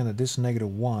understand that this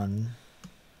 -1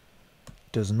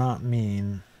 does not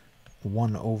mean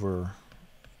 1 over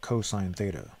cosine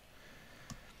theta.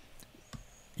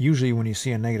 Usually when you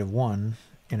see a -1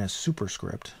 in a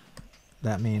superscript,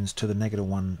 that means to the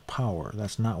 -1 power.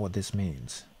 That's not what this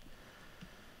means.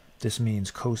 This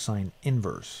means cosine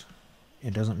inverse.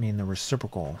 It doesn't mean the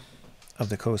reciprocal of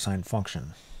the cosine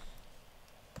function.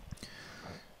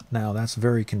 Now, that's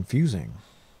very confusing.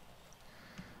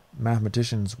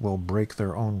 Mathematicians will break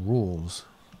their own rules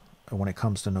when it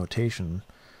comes to notation,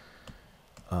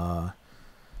 but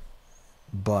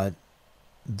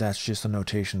that's just the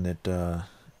notation that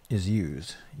is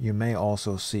used. You may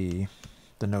also see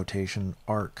the notation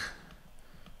arc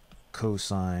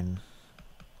cosine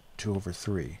 2 over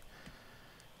 3.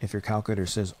 If your calculator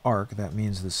says arc, that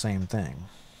means the same thing.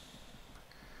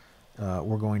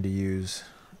 We're going to use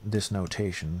this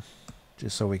notation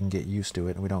just so we can get used to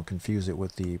it and we don't confuse it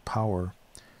with the power,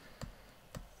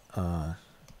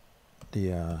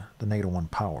 the -1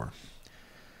 power.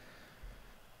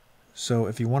 So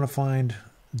if you want to find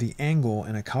the angle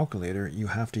in a calculator, you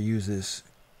have to use this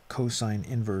cosine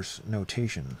inverse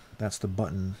notation. That's the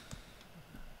button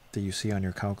that you see on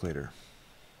your calculator.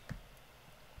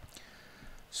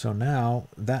 So now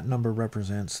that number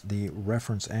represents the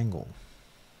reference angle.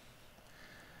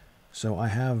 So I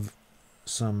have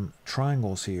some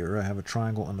triangles here. I have a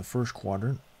triangle in the first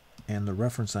quadrant, and the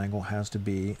reference angle has to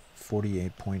be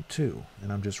 48.2,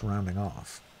 and I'm just rounding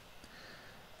off.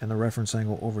 And the reference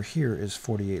angle over here is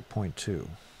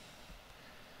 48.2.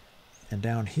 And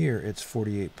down here it's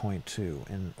 48.2,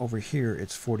 and over here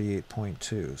it's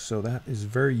 48.2. So that is a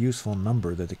very useful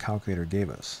number that the calculator gave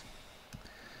us.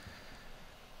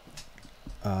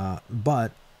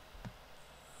 But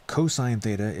cosine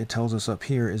theta, it tells us up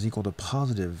here, is equal to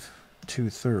positive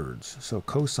 2/3. So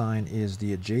cosine is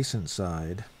the adjacent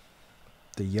side,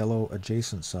 the yellow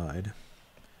adjacent side,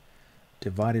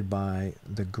 divided by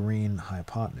the green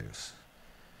hypotenuse.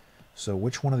 So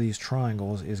which one of these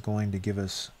triangles is going to give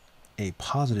us a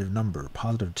positive number,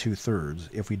 positive 2/3,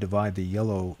 if we divide the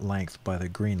yellow length by the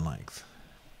green length?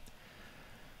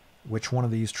 Which one of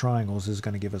these triangles is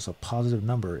going to give us a positive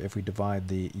number if we divide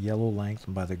the yellow length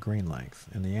by the green length?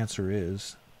 And the answer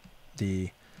is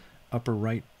the upper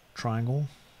right triangle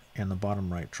and the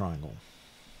bottom right triangle.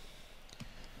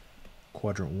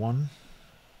 Quadrant 1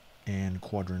 and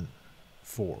quadrant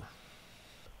 4.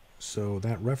 So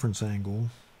that reference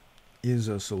angle is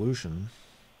a solution,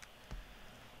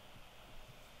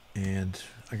 and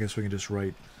I guess we can just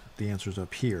write the answers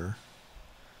up here,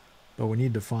 but we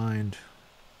need to find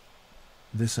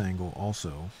this angle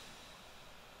also.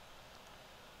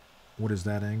 What is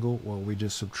that angle? Well, we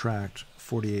just subtract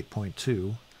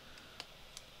 48.2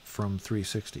 from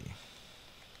 360,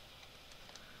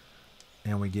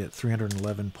 and we get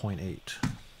 311.8.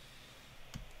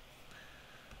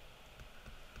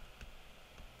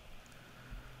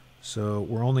 So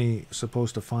we're only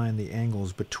supposed to find the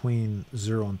angles between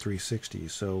 0 and 360.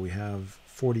 So we have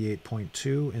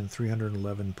 48.2 and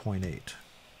 311.8.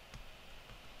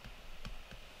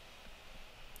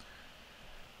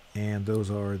 And those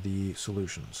are the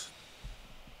solutions.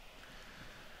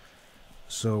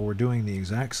 So we're doing the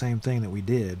exact same thing that we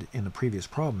did in the previous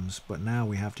problems, but now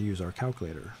we have to use our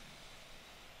calculator.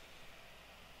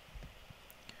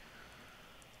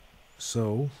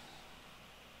 So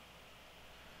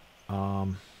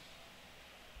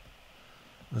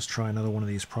let's try another one of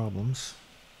these problems.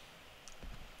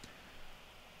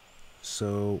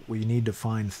 So we need to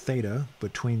find theta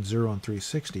between 0 and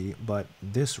 360, but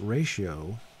this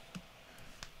ratio,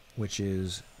 which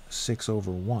is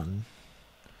 6/1,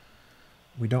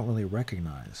 we don't really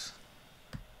recognize.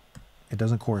 It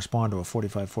doesn't correspond to a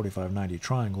 45-45-90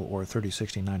 triangle or a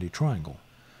 30-60-90 triangle.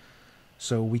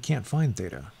 So we can't find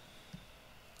theta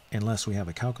unless we have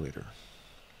a calculator.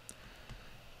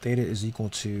 Theta is equal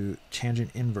to tangent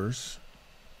inverse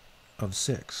of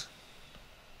 6.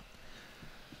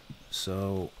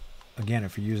 So again,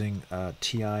 if you're using a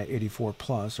TI 84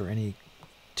 Plus or any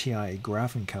TI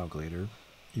graphing calculator,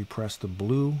 you press the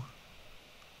blue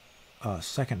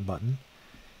second button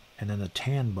and then the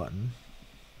tan button,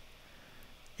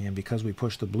 and because we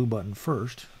push the blue button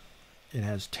first, it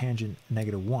has tangent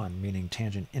 -1, meaning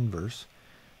tangent inverse.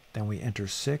 Then we enter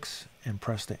 6 and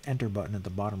press the enter button at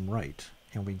the bottom right,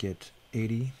 and we get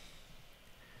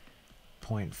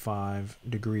 80.5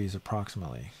 degrees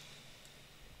approximately.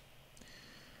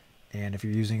 And if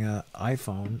you're using an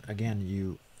iPhone, again,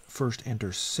 you first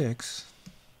enter 6,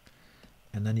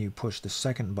 and then you push the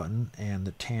second button and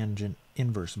the tangent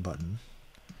inverse button.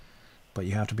 But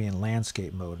you have to be in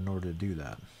landscape mode in order to do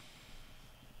that.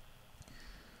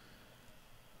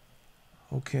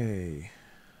 Okay,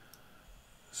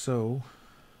 so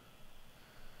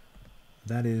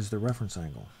that is the reference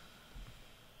angle.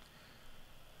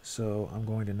 So I'm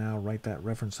going to now write that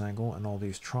reference angle and all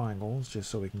these triangles just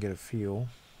so we can get a feel.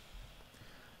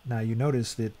 Now you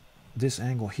notice that this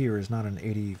angle here is not an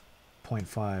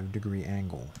 80.5 degree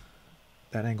angle.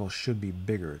 That angle should be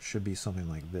bigger. It should be something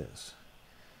like this.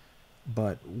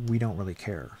 But we don't really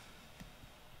care.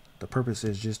 The purpose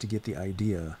is just to get the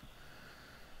idea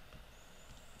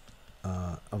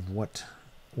of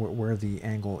where the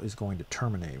angle is going to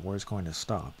terminate, where it's going to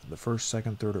stop, the first,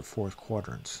 second, third, or fourth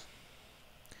quadrants.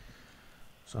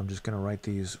 So I'm just going to write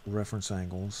these reference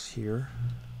angles here.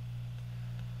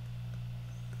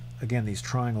 Again, these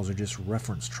triangles are just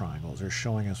reference triangles. They're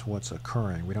showing us what's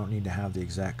occurring. We don't need to have the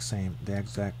exact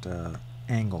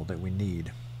angle that we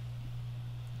need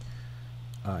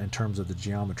in terms of the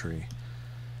geometry.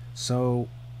 So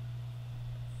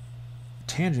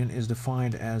tangent is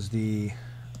defined as the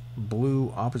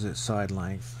blue opposite side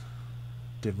length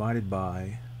divided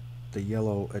by the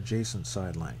yellow adjacent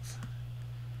side length.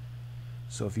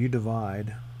 So if you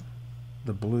divide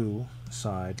the blue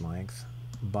side length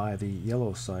by the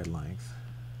yellow side length,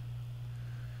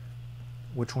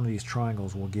 which one of these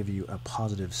triangles will give you a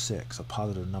 +6, a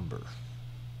positive number?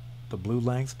 The blue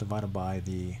length divided by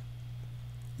the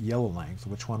yellow length,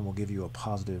 which one will give you a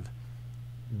positive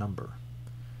number?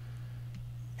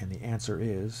 And the answer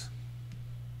is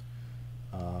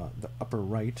the upper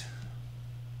right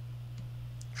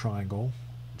triangle,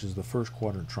 which is the first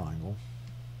quadrant triangle,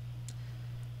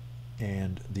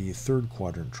 and the third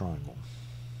quadrant triangle.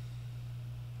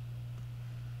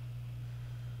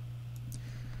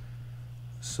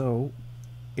 So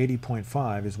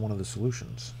 80.5 is one of the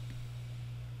solutions.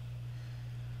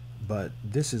 But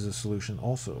this is a solution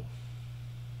also.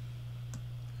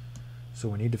 So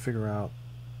we need to figure out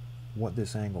what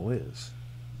this angle is.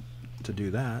 To do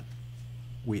that,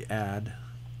 we add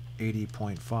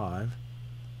 80.5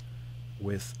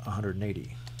 with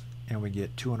 180, and we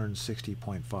get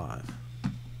 260.5.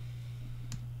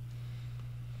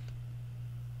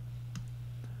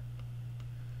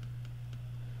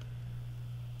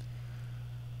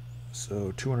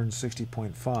 So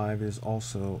 260.5 is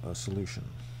also a solution.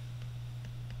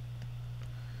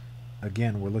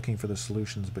 Again, we're looking for the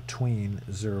solutions between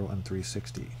 0 and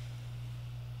 360.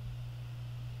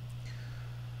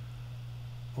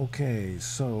 Okay,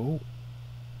 so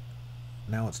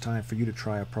now it's time for you to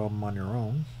try a problem on your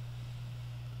own.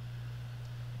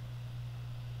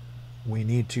 We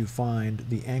need to find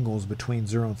the angles between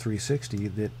 0 and 360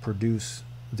 that produce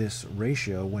this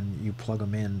ratio when you plug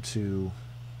them into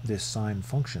this sine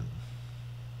function.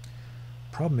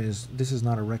 Problem is, this is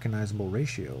not a recognizable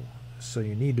ratio, so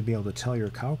you need to be able to tell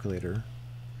your calculator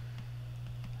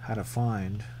how to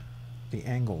find the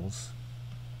angles,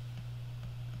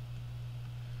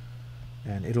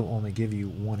 and it'll only give you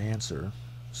one answer,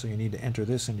 So you need to enter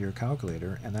this into your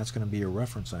calculator, and that's going to be your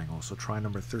reference angle. So try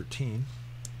number 13,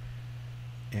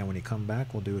 and when you come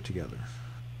back, we'll do it together.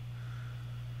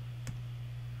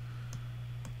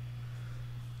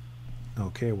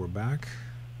 Okay, we're back.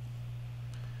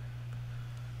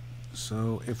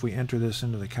 So if we enter this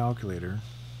into the calculator,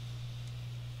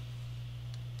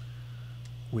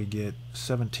 we get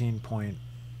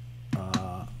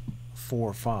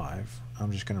 17.45.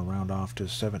 I'm just going to round off to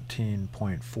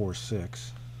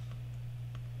 17.46.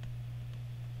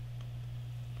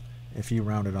 If you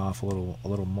round it off a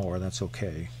little more, that's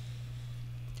okay.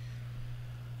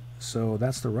 So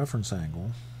that's the reference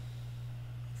angle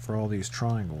for all these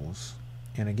triangles.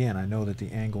 And again, I know that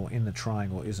the angle in the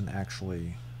triangle isn't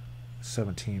actually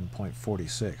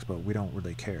 17.46, but we don't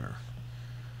really care.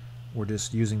 We're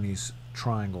just using these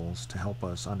triangles to help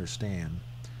us understand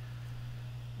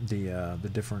the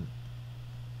different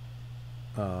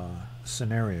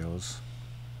scenarios.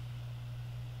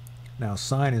 Now,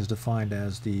 sine is defined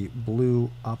as the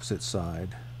blue opposite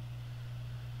side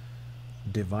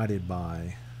divided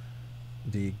by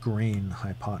the green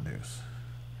hypotenuse.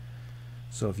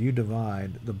 So if you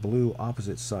divide the blue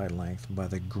opposite side length by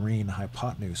the green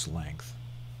hypotenuse length,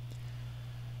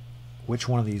 which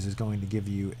one of these is going to give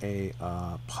you a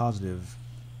positive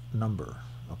number,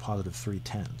 a positive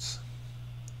 3/10?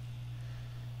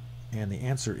 And the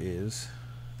answer is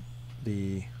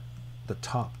the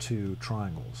top two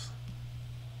triangles.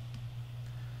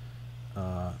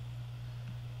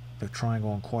 The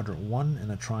triangle in quadrant 1 and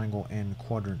the triangle in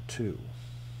quadrant 2.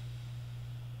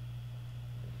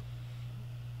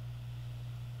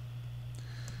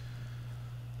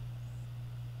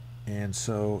 And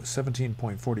so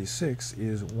 17.46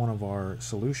 is one of our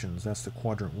solutions. That's the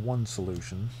quadrant 1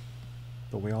 solution.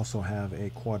 But we also have a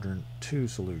quadrant 2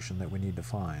 solution that we need to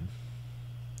find.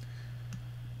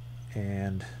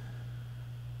 And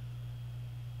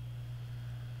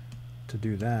to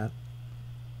do that,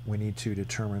 we need to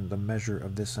determine the measure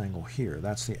of this angle here.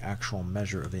 That's the actual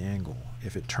measure of the angle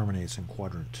if it terminates in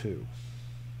quadrant 2.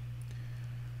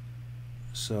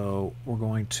 So we're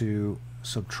going to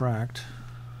subtract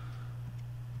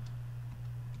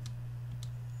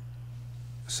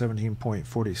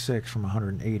 17.46 from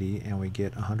 180, and we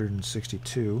get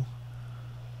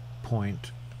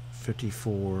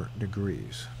 162.54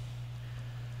 degrees.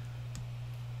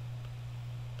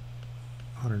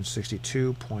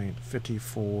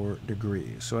 162.54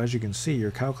 degrees. So as you can see,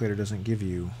 your calculator doesn't give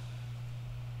you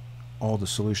all the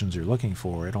solutions you're looking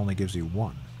for. It only gives you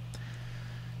one.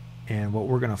 And what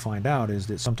we're going to find out is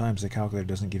that sometimes the calculator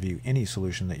doesn't give you any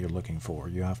solution that you're looking for.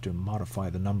 You have to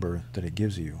modify the number that it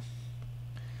gives you.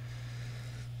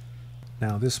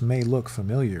 Now, this may look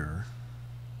familiar,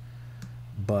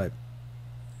 but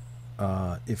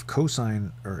if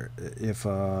cosecant or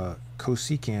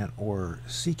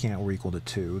secant were equal to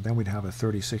 2, then we'd have a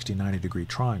 30, 60, 90 degree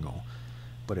triangle.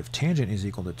 But if tangent is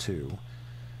equal to 2,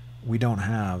 we don't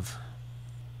have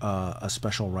a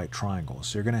special right triangle.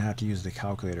 So you're going to have to use the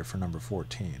calculator for number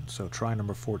 14. So try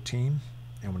number 14,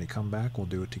 and when you come back, we'll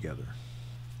do it together.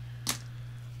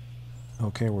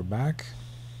 Okay, we're back.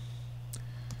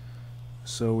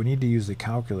 So we need to use the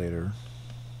calculator.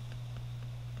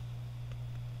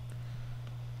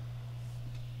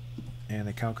 And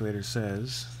the calculator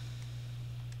says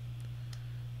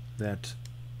that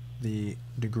the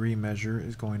degree measure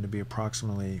is going to be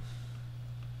approximately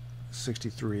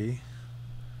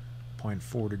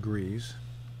 63.4 degrees.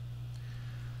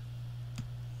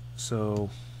 So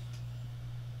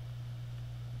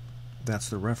that's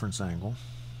the reference angle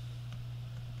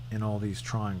in all these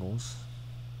triangles.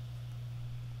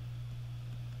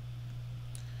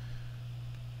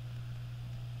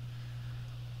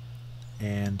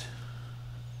 And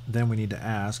then we need to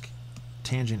ask,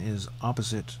 tangent is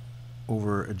opposite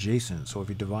over adjacent. So if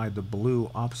you divide the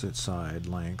blue opposite side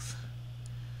length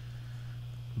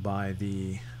by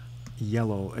the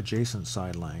yellow adjacent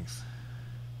side length,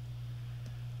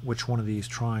 which one of these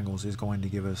triangles is going to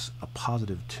give us a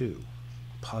positive 2,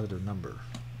 positive number?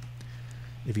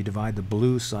 If you divide the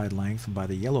blue side length by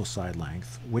the yellow side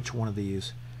length, which one of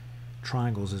these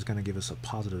triangles is going to give us a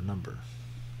positive number?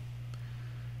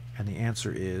 And the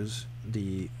answer is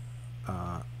the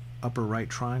upper right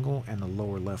triangle and the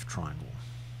lower left triangle.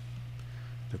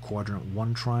 The quadrant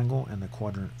 1 triangle and the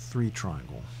quadrant 3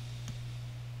 triangle.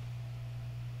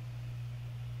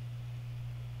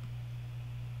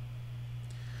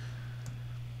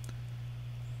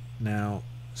 Now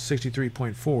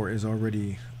 63.4 is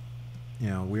already, we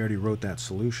already wrote that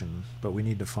solution, but we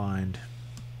need to find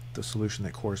the solution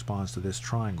that corresponds to this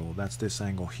triangle. That's this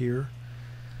angle here.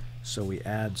 So we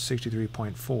add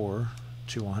 63.4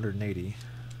 to 180,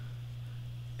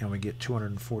 and we get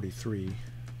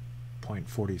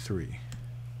 243.43.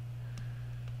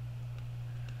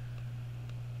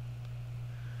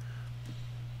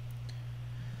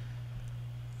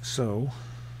 So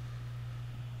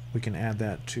we can add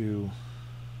that to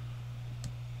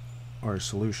our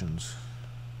solutions.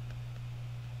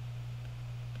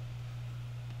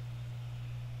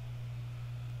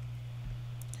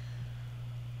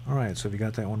 Alright, so if you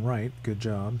got that one right, good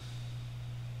job.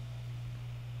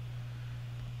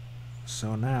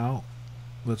 So now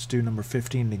let's do number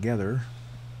 15 together.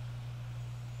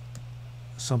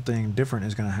 Something different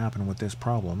is going to happen with this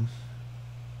problem.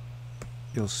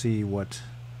 You'll see what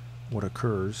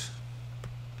occurs.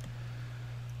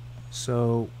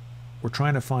 So we're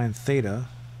trying to find theta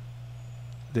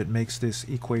that makes this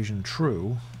equation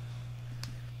true,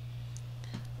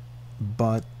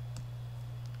 but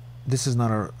this is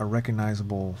not a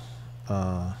recognizable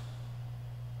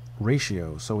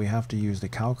ratio, so we have to use the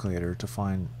calculator to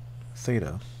find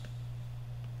theta.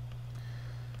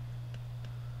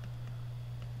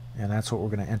 And that's what we're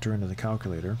going to enter into the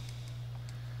calculator.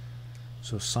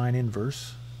 So sine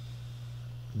inverse,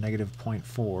 negative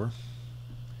 0.4,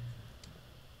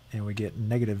 and we get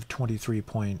negative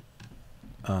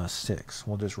 23.6.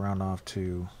 We'll just round off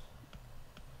to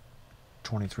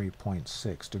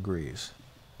 23.6 degrees.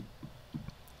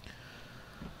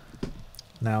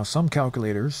 Now, some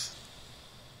calculators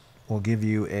will give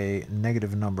you a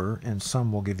negative number and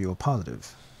some will give you a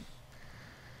positive.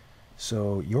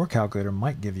 So your calculator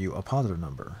might give you a positive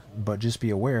number, but just be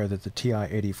aware that the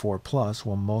TI-84 Plus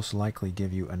will most likely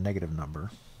give you a negative number.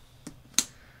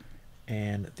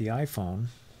 And the iPhone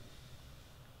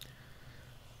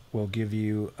will give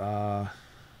you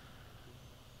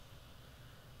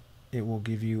it will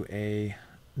give you a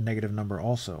negative number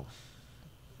also,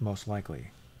 most likely.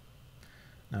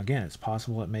 Now again, it's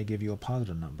possible it may give you a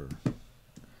positive number,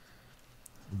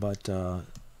 but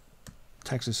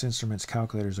Texas Instruments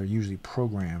calculators are usually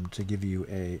programmed to give you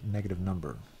a negative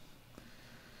number.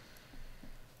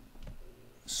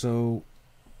 So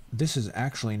this is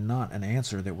actually not an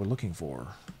answer that we're looking for,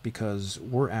 because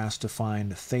we're asked to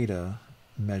find theta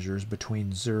measures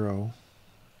between 0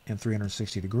 and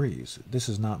 360 degrees. This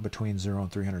is not between 0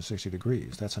 and 360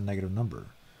 degrees. That's a negative number.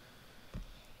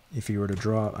 If you were to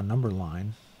draw a number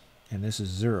line, and this is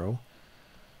 0,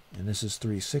 and this is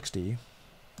 360,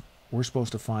 we're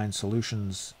supposed to find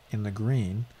solutions in the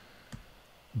green,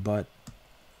 but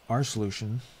our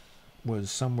solution was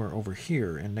somewhere over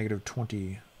here in negative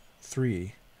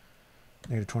 23,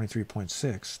 negative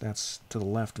 23.6. That's to the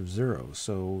left of 0,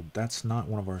 so that's not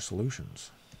one of our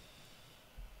solutions.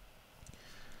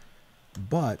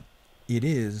 But it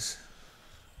is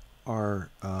our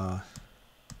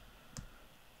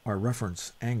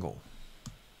reference angle.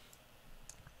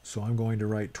 So I'm going to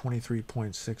write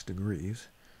 23.6 degrees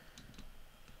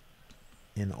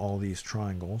in all these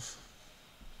triangles.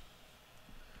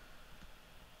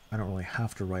 I don't really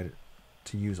have to write it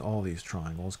to use all these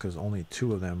triangles, because only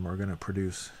 2 of them are going to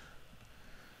produce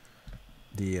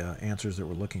the answers that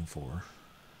we're looking for.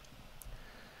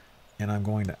 And I'm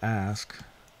going to ask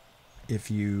if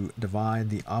you divide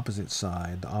the opposite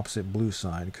side, the opposite blue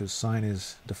side, because sine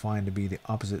is defined to be the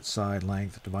opposite side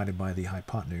length divided by the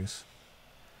hypotenuse.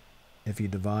 If you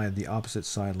divide the opposite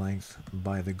side length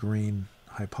by the green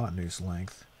hypotenuse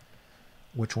length,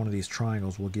 which one of these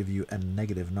triangles will give you a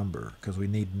negative number? Because we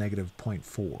need negative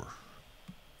 0.4.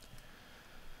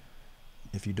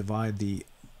 If you divide the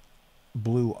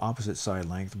blue opposite side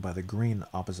length by the green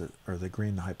opposite, or the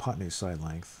green hypotenuse side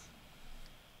length,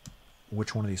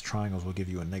 which one of these triangles will give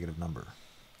you a negative number?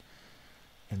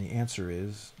 And the answer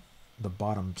is the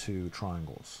bottom 2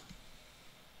 triangles.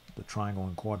 The triangle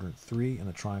in quadrant 3 and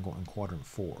the triangle in quadrant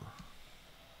 4.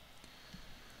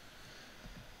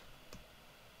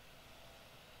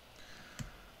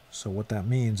 So what that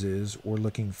means is we're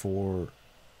looking for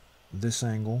this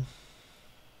angle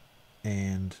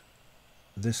and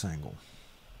this angle.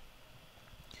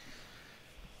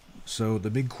 So the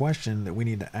big question that we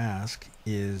need to ask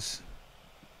is,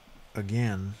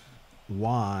 again,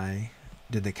 why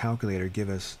did the calculator give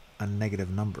us a negative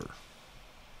number?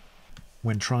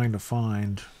 When trying to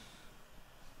find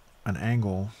an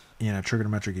angle in a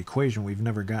trigonometric equation, we've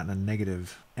never gotten a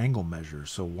negative angle measure.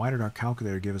 So why did our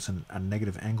calculator give us a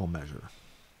negative angle measure?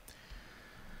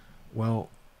 Well,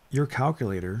 your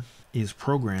calculator is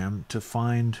programmed to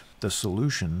find the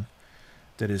solution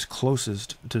that is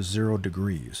closest to 0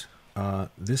 degrees.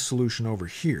 This solution over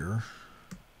here,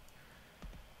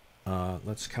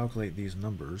 let's calculate these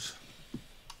numbers.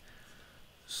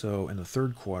 So in the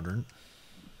third quadrant,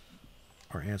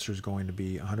 our answer is going to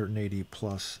be 180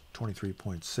 plus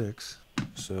 23.6.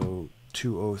 So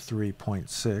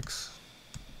 203.6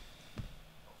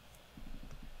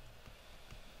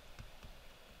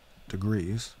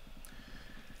 degrees.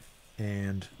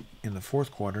 And in the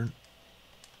fourth quadrant,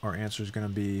 our answer is going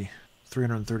to be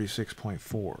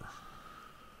 336.4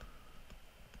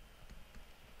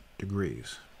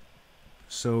 degrees.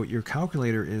 So your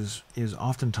calculator is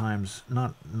oftentimes,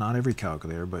 not every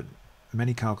calculator, but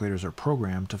many calculators are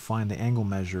programmed to find the angle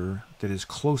measure that is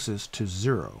closest to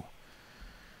 0.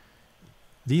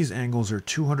 These angles are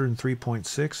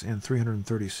 203.6 and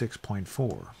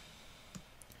 336.4.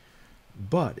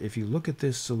 But if you look at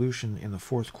this solution in the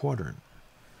fourth quadrant,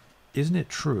 isn't it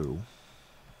true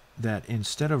that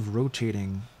instead of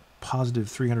rotating positive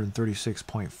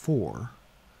 336.4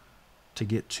 to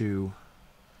get to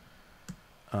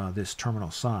this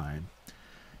terminal side,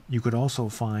 you could also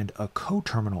find a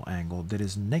coterminal angle that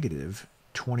is negative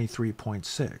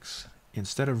 23.6.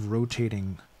 Instead of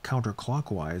rotating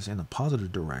counterclockwise in the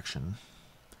positive direction,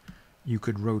 you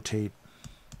could rotate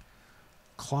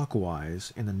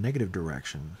clockwise in the negative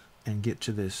direction and get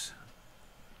to this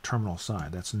terminal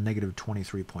side. That's negative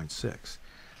 23.6.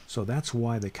 So that's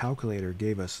why the calculator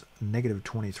gave us negative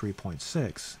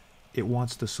 23.6. It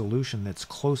wants the solution that's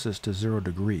closest to 0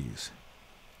 degrees.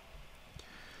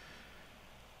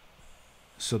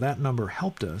 So that number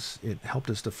helped us. It helped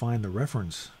us to find the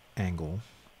reference angle,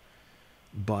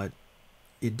 but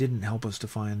it didn't help us to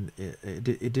find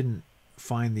it didn't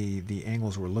find the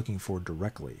angles we're looking for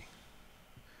directly.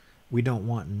 We don't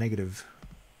want negative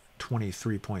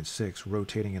 23.6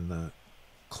 rotating in the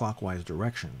clockwise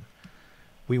direction.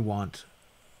 We want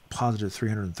positive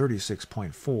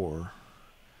 336.4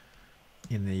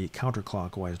 in the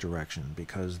counterclockwise direction,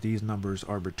 because these numbers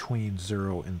are between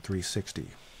 0 and 360.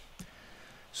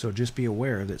 So just be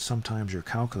aware that sometimes your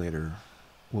calculator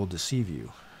will deceive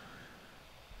you.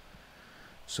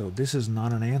 So this is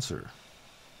not an answer.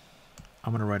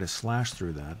 I'm going to write a slash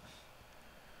through that.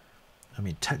 I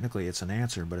mean, technically it's an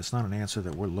answer, but it's not an answer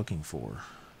that we're looking for.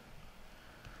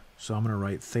 So I'm going to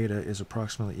write theta is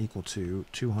approximately equal to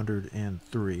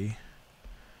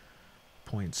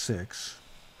 203.6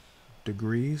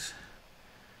 degrees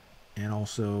and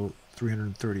also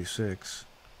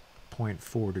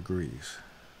 336.4 degrees.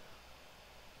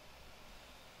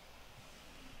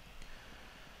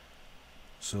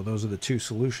 So those are the two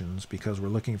solutions, because we're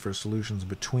looking for solutions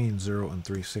between 0 and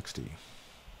 360.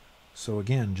 So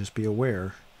again, just be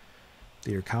aware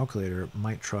that your calculator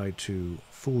might try to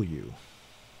fool you.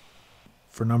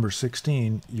 For number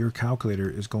 16, your calculator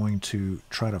is going to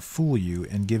try to fool you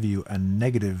and give you a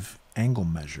negative angle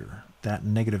measure. That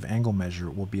negative angle measure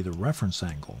will be the reference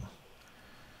angle,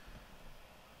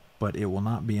 but it will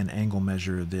not be an angle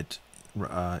measure that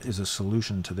is a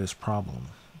solution to this problem,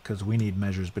 because we need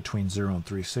measures between 0 and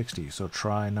 360. So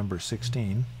try number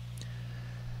 16.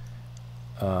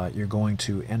 You're going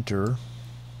to enter,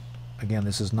 again,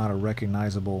 this is not a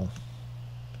recognizable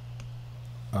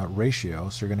ratio,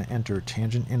 so you're going to enter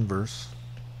tangent inverse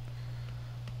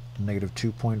negative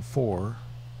 2.4,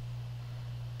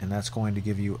 and that's going to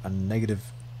give you a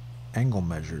negative angle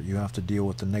measure. You have to deal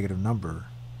with the negative number.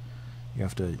 You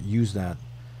have to use that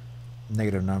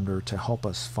negative number to help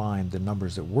us find the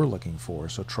numbers that we're looking for.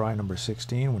 So try number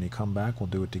 16. When you come back, we'll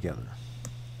do it together.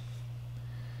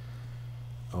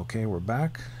 Okay, we're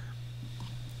back.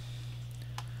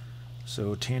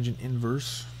 So tangent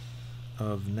inverse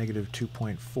of negative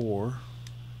 2.4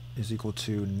 is equal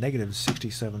to negative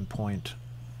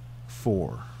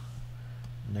 67.4.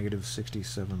 Negative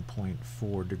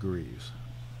 67.4 degrees.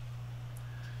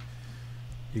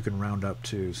 You can round up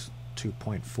to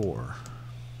 2.4.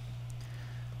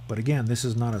 But again, this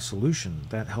is not a solution.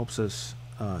 That helps us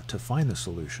to find the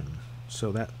solution.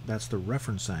 So that's the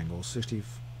reference angle,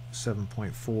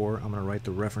 67.4. I'm going to write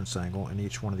the reference angle in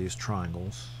each one of these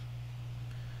triangles.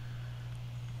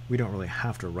 We don't really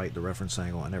have to write the reference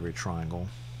angle in every triangle,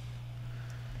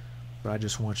 but I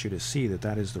just want you to see that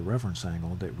that is the reference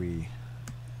angle that we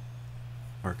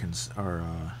are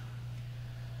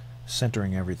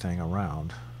centering everything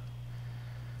around.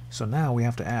 So now we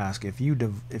have to ask, if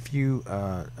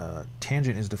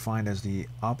tangent is defined as the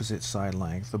opposite side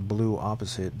length, the blue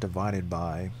opposite divided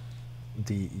by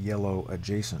the yellow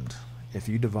adjacent. If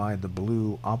you divide the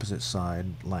blue opposite side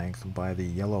length by the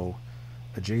yellow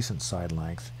adjacent side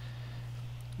length,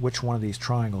 which one of these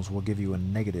triangles will give you a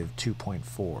negative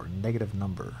 2.4? Negative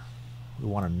number. We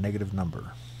want a negative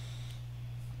number.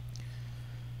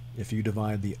 If you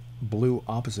divide the blue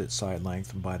opposite side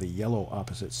length by the yellow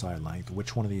opposite side length,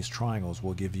 which one of these triangles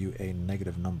will give you a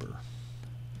negative number?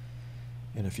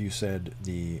 And if you said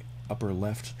the upper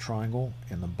left triangle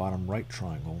and the bottom right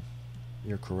triangle,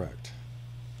 you're correct.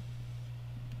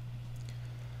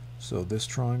 So this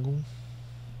triangle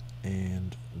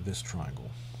and this triangle.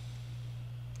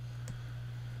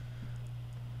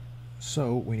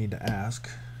 So we need to ask,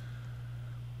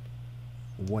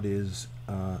 what is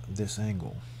this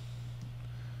angle?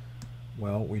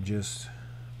 Well, we just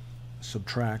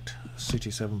subtract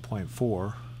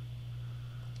 67.4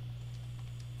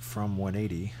 from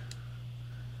 180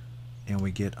 and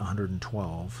we get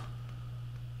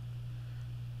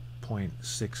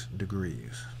 112.6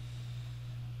 degrees.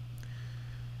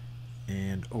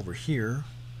 And over here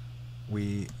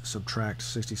we subtract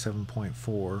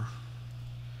 67.4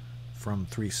 from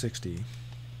 360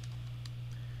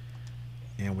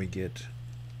 and we get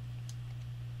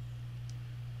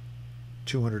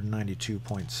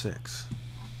 292.6.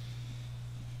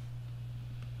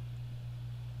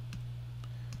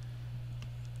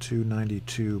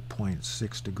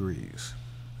 .6 degrees.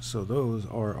 So those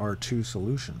are our two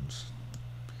solutions.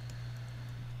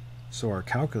 So our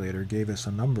calculator gave us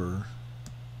a number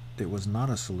that was not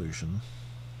a solution,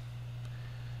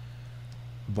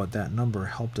 but that number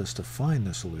helped us to find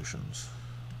the solutions.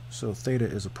 So theta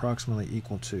is approximately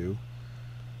equal to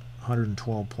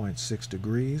 112.6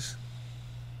 degrees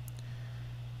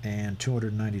and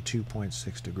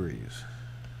 292.6 degrees.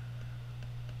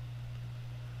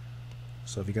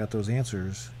 So if you got those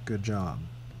answers, good job.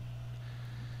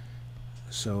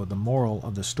 So the moral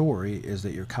of the story is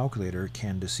that your calculator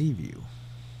can deceive you.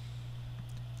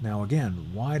 Now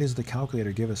again, why does the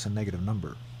calculator give us a negative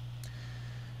number?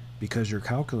 Because your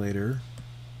calculator,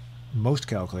 most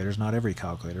calculators, not every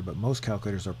calculator, but most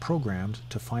calculators are programmed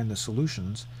to find the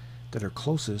solutions that are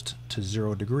closest to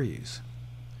 0 degrees.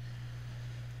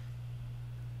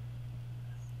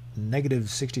 Negative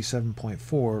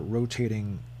 67.4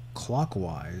 rotating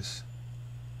clockwise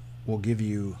will give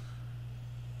you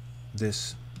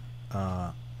this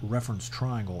reference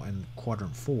triangle in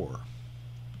quadrant 4.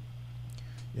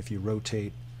 If you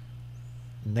rotate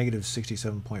negative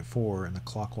 67.4 in the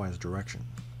clockwise direction.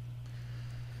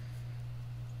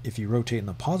 If you rotate in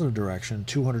the positive direction,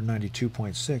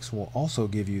 292.6 will also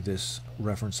give you this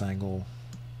reference angle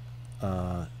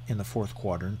in the 4th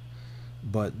quadrant,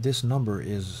 but this number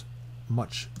is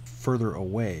much further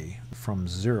away from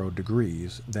 0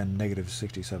 degrees than negative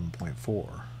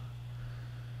 67.4.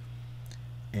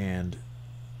 And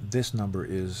this number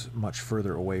is much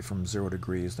further away from 0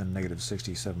 degrees than negative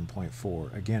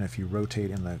 67.4. Again, if you rotate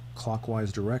in the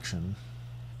clockwise direction,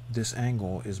 this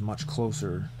angle is much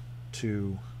closer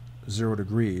to 0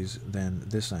 degrees than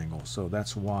this angle. So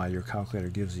that's why your calculator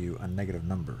gives you a negative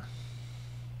number.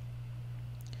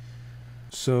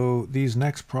 So these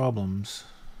next problems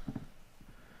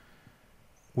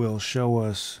will show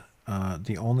us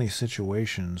the only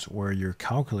situations where your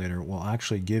calculator will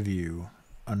actually give you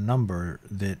a number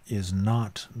that is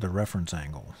not the reference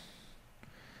angle.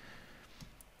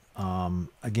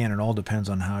 Again, it all depends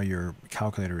on how your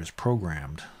calculator is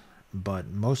programmed, but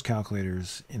most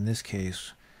calculators in this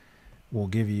case will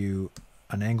give you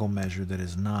an angle measure that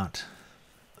is not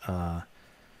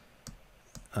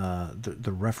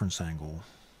the reference angle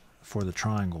for the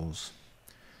triangles.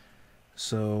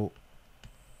 So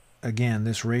again,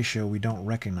 this ratio we don't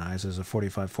recognize as a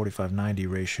 45-45-90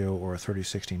 ratio or a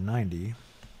 30-60-90.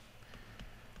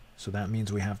 So that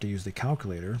means we have to use the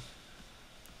calculator.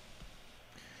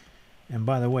 And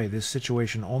by the way, this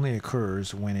situation only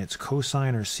occurs when it's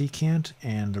cosine or secant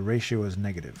and the ratio is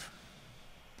negative.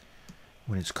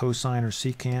 When it's cosine or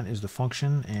secant is the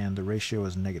function and the ratio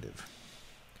is negative.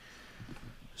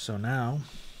 So now,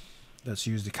 let's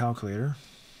use the calculator.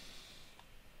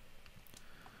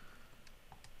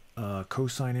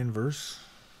 Cosine inverse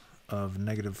of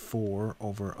negative 4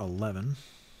 over 11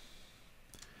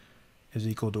 is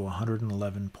equal to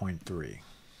 111.3.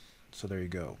 So there you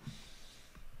go.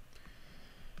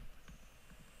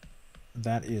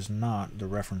 That is not the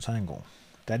reference angle.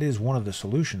 That is one of the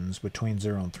solutions between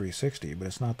 0 and 360, but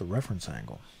it's not the reference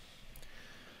angle.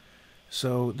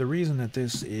 So the reason that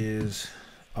this is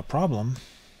a problem,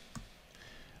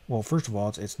 well, first of all,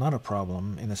 it's not a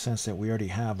problem in the sense that we already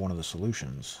have one of the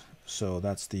solutions. So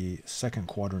that's the 2nd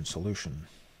quadrant solution.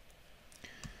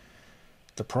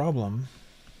 The problem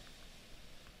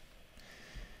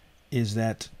is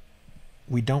that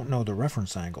we don't know the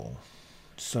reference angle.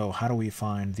 So how do we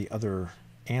find the other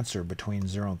answer between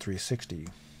 0 and 360?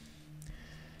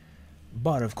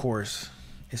 But of course,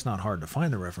 it's not hard to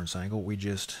find the reference angle. We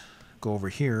just go over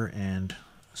here and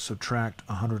subtract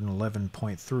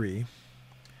 111.3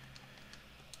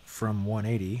 from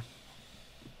 180,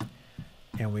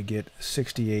 and we get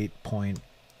 68 point,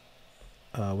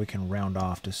 we can round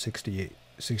off to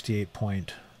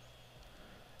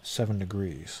 68.7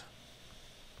 degrees.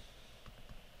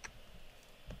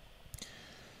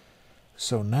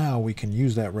 So now we can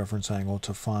use that reference angle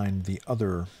to find the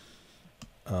other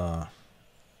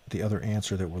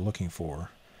answer that we're looking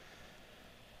for.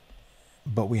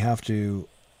 But we have to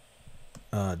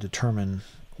determine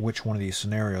which one of these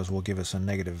scenarios will give us a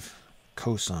negative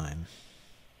cosine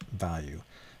value.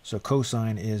 So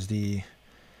cosine is the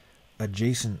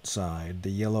adjacent side, the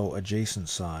yellow adjacent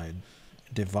side,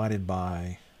 divided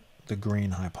by the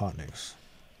green hypotenuse.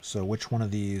 So which one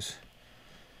of these,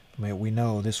 I mean, we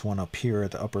know this one up here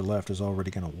at the upper left is already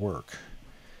going to work.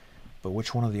 But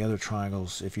which one of the other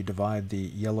triangles, if you divide the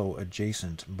yellow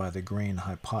adjacent by the green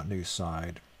hypotenuse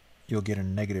side, you'll get a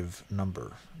negative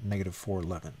number,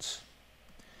 -4/11.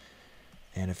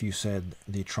 And if you said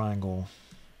the triangle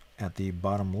at the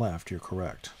bottom left, you're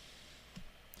correct.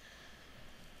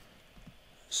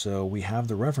 So we have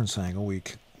the reference angle. We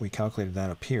calculated that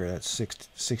up here. That's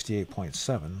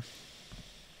 68.7.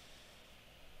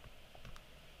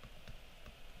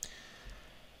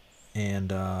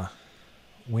 And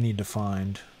we need to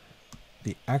find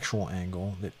the actual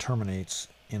angle that terminates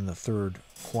in the third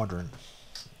quadrant.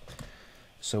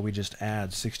 So we just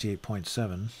add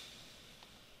 68.7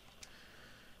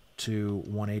 to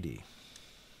 180,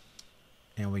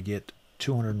 and we get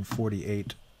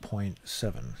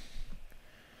 248.7.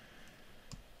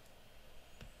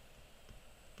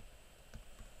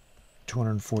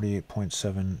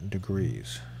 .7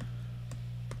 degrees.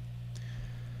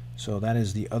 So that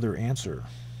is the other answer.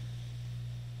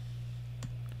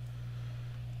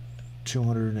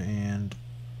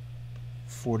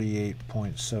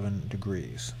 248.7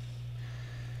 degrees.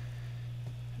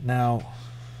 Now,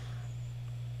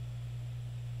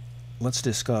 let's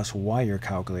discuss why your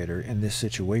calculator in this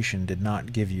situation did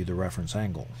not give you the reference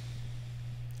angle.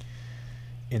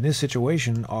 In this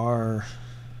situation, our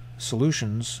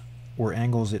solutions were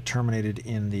angles that terminated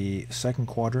in the second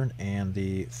quadrant and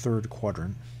the third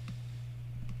quadrant.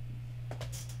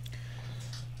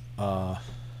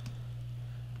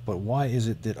 But why is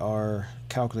it that our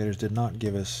calculators did not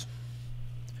give us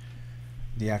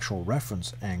the actual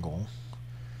reference angle?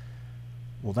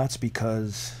 Well, that's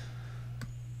because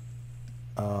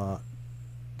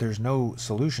there's no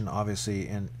solution, obviously,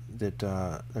 and that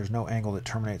there's no angle that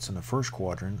terminates in the first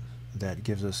quadrant that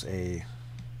gives us a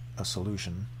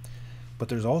solution. But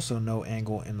there's also no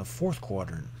angle in the fourth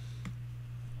quadrant,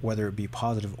 whether it be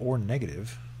positive or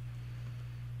negative,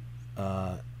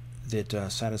 that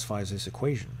satisfies this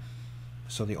equation.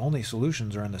 So the only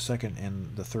solutions are in the second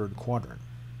and the third quadrant,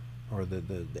 or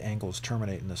the angles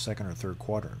terminate in the second or third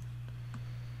quadrant.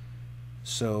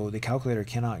 So the calculator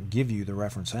cannot give you the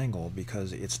reference angle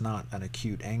because it's not an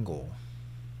acute angle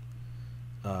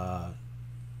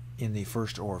in the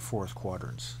first or fourth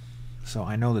quadrants. So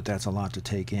I know that that's a lot to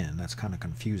take in. That's kind of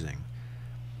confusing.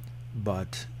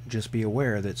 But just be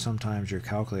aware that sometimes your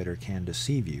calculator can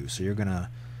deceive you. So you're going to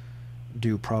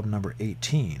do problem number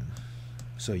 18.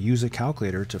 So use a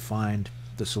calculator to find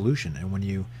the solution. And when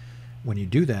you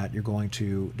do that, you're going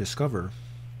to discover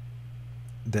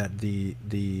that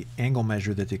the angle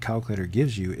measure that the calculator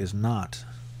gives you is not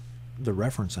the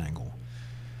reference angle.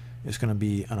 It's going to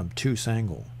be an obtuse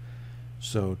angle.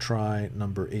 So try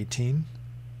number 18.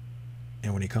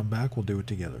 And when you come back, we'll do it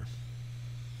together.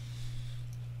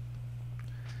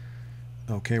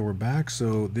 Okay, we're back.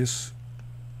 So this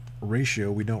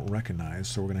ratio we don't recognize,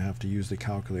 so we're going to have to use the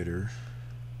calculator.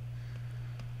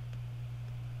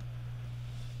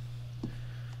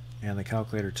 And the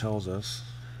calculator tells us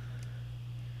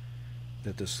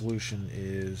that the solution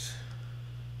is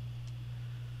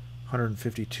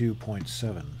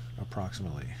 152.7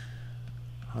 approximately.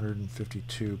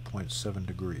 152.7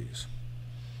 degrees.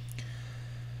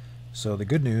 So the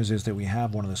good news is that we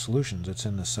have one of the solutions. It's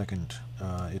in the second,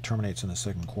 it terminates in the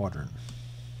second quadrant.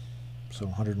 So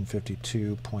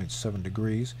 152.7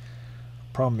 degrees.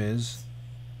 Problem is,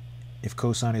 if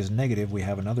cosine is negative, we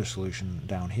have another solution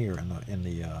down here in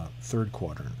the third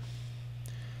quadrant.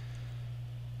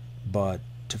 But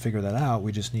to figure that out,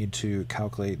 we just need to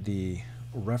calculate the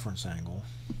reference angle.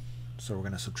 So we're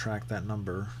going to subtract that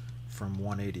number from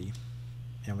 180,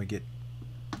 and we get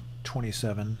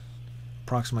 27.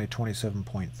 Approximately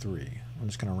 27.3. I'm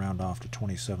just going to round off to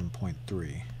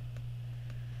 27.3.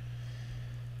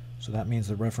 So that means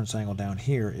the reference angle down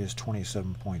here is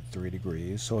 27.3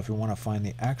 degrees. So if we want to find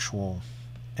the actual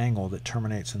angle that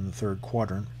terminates in the third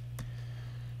quadrant,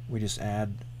 we just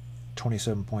add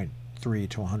 27.3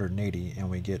 to 180 and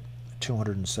we get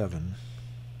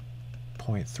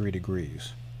 207.3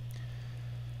 degrees.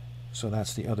 So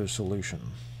that's the other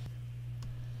solution.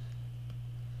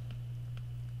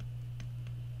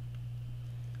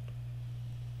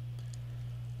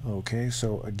 Okay,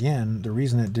 so again, the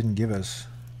reason it didn't give us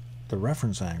the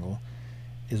reference angle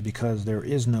is because there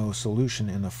is no solution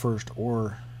in the first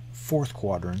or fourth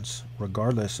quadrants,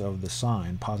 regardless of the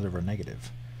sign, positive or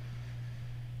negative.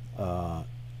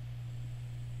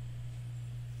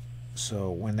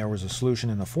 So when there was a solution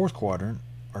in the fourth quadrant,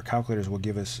 our calculators will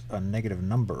give us a negative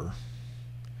number.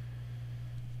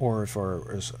 Or if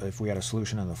we had a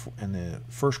solution in the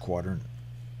first quadrant,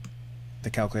 the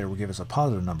calculator would give us a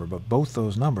positive number. But both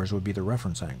those numbers would be the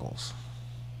reference angles.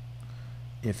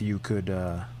 If you could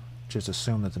just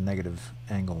assume that the negative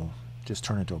angle just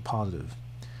turned into a positive.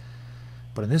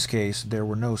 But in this case, there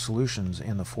were no solutions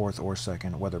in the fourth or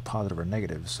second, whether positive or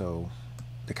negative, so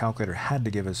the calculator had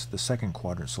to give us the second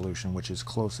quadrant solution, which is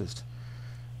closest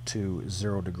to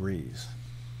 0 degrees.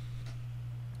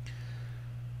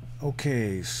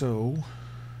 Okay, so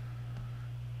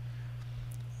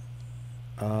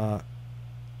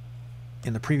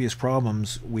in the previous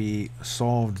problems, we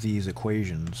solved these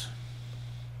equations,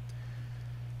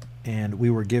 and we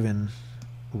were given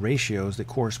ratios that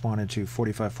corresponded to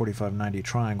 45, 45, 90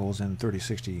 triangles and 30,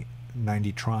 60,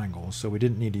 90 triangles, so we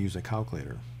didn't need to use a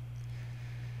calculator.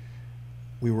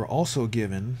 We were also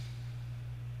given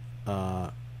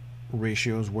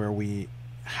ratios where we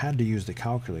had to use the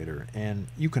calculator, and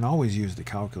you can always use the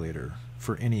calculator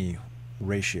for any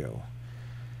ratio,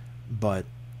 but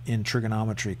in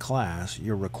trigonometry class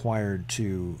you're required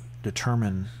to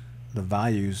determine the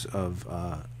values of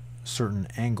certain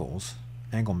angle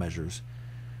measures,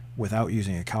 without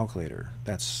using a calculator.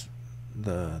 That's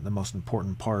the most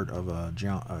important part of a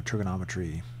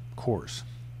trigonometry course.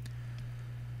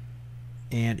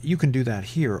 And you can do that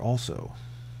here also,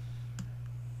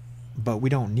 but we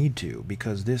don't need to,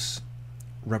 because this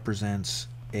represents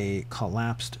a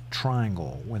collapsed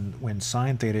triangle. When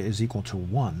sine theta is equal to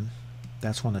 1,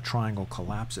 that's when the triangle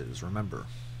collapses, remember.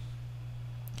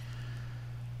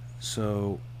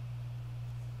 So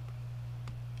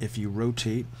if you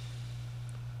rotate,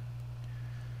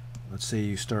 let's say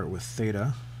you start with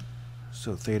theta,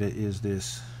 so theta is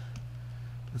this,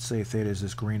 let's say theta is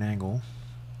this green angle,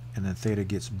 and then theta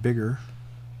gets bigger.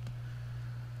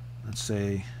 Let's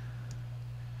say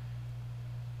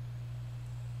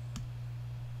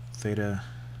theta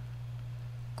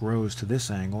grows to this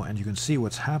angle, and you can see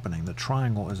what's happening. The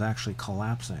triangle is actually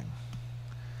collapsing.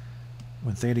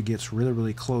 When theta gets really,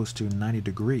 really close to 90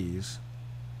 degrees,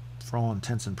 for all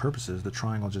intents and purposes, the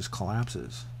triangle just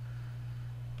collapses.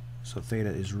 So theta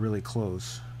is really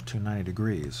close to 90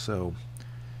 degrees. So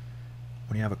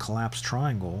when you have a collapsed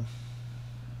triangle,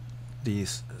 the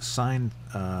sine,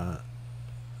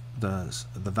 the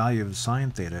value of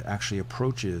sine theta actually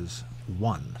approaches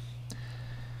 1.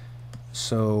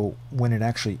 So when it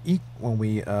actually when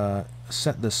we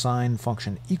set the sine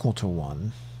function equal to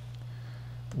 1,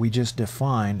 we just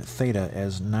define theta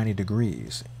as 90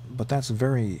 degrees. But that's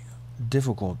very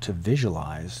difficult to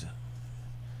visualize.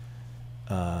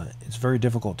 It's very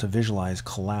difficult to visualize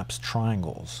collapsed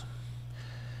triangles.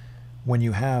 When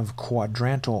you have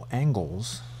quadrantal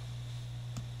angles,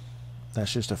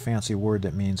 that's just a fancy word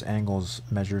that means angles,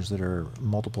 measures that are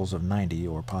multiples of 90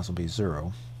 or possibly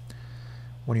 0.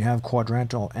 When you have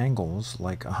quadrantal angles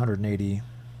like 180,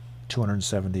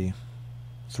 270,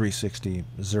 360,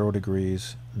 0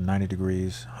 degrees, 90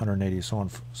 degrees, 180, so on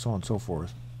and so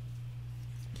forth.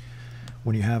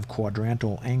 When you have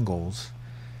quadrantal angles,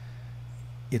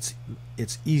 it's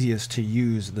easiest to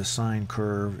use the sine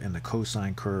curve and the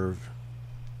cosine curve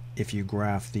if you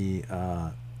graph the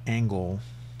angle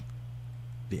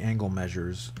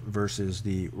measures versus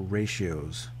the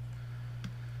ratios.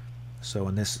 So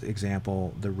in this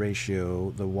example, the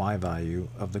ratio, the y value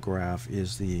of the graph,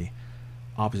 is the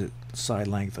opposite side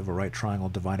length of a right triangle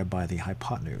divided by the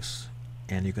hypotenuse.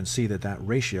 And you can see that that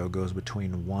ratio goes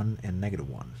between 1 and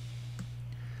 -1.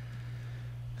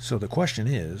 So the question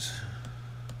is,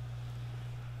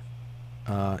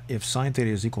 if sine theta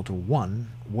is equal to 1,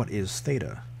 what is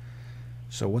theta?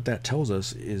 So what that tells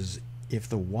us is if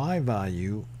the y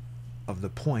value of the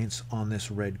points on this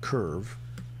red curve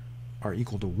are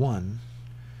equal to 1,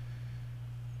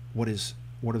 what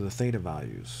are the theta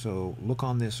values? So look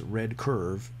on this red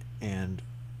curve and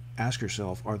ask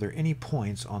yourself, are there any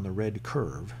points on the red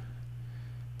curve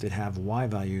that have y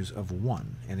values of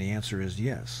 1? And the answer is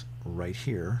yes, right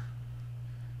here,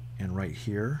 and right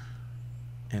here,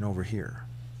 and over here.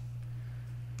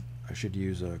 I should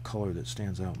use a color that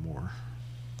stands out more.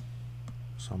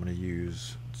 So I'm going to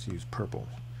use, let's use purple.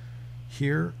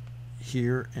 Here,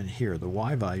 here, and here. The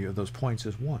y value of those points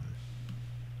is 1.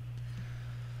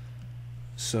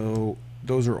 So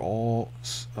those are all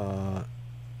going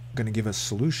to give us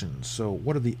solutions. So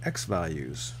what are the x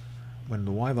values? when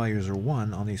the y values are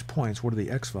 1 on these points, what are the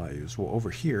x values? Well, over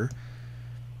here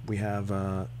we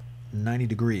have 90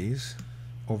 degrees.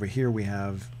 Over here we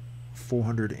have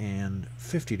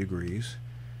 450 degrees.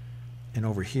 And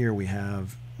over here we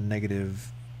have negative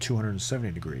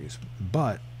 270 degrees.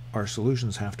 But our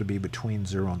solutions have to be between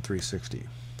 0 and 360.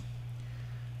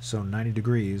 So 90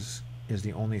 degrees is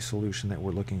the only solution that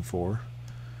we're looking for.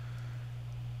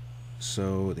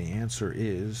 So the answer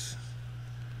is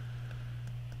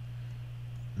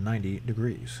 90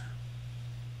 degrees.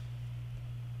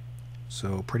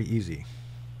 So pretty easy.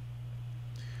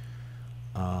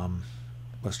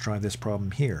 Let's try this problem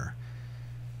here.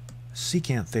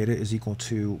 Secant theta is equal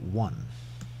to 1.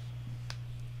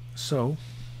 So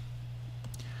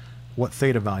what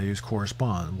theta values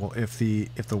correspond? Well, if the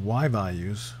y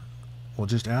values, well,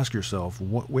 just ask yourself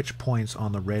which points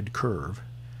on the red curve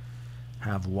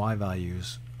have y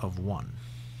values of 1.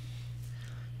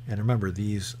 And remember,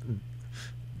 these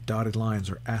dotted lines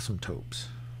are asymptotes.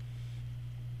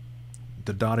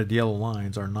 The dotted yellow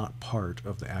lines are not part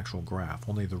of the actual graph.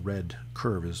 Only the red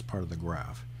curve is part of the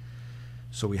graph.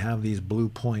 So we have these blue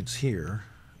points here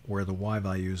where the y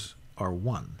values are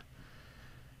 1.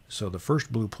 So the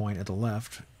first blue point at the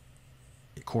left,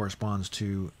 it corresponds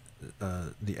to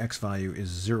the x value is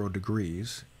 0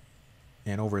 degrees,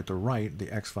 and over at the right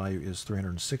the x value is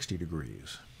 360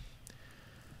 degrees.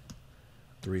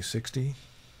 360,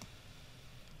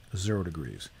 0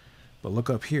 degrees. But look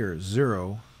up here,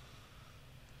 0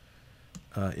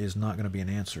 is not going to be an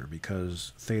answer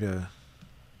because theta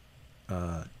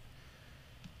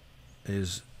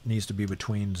needs to be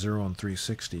between 0 and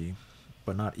 360,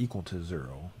 but not equal to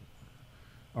 0.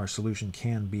 Our solution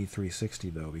can be 360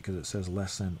 though, because it says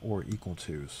less than or equal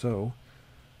to. So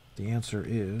the answer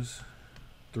is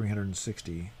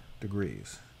 360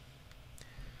 degrees.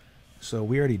 So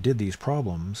we already did these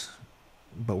problems,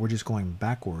 but we're just going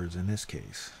backwards in this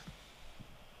case.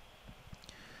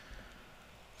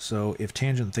 So if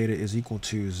tangent theta is equal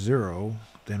to 0,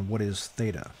 then what is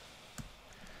theta?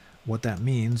 What that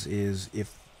means is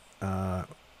if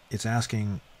it's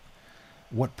asking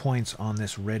what points on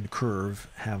this red curve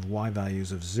have y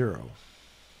values of 0.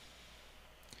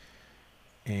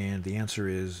 And the answer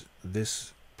is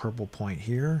this purple point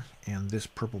here, and this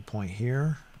purple point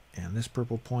here, and this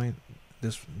purple point.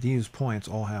 These points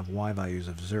all have y values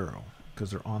of 0 because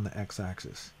they're on the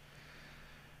x-axis.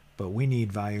 But we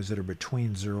need values that are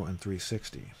between 0 and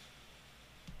 360.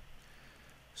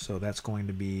 So that's going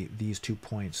to be these 2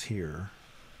 points here.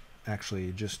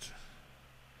 Actually, just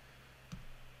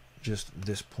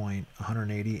this point,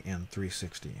 180 and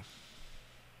 360.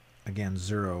 Again,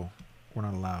 0, we're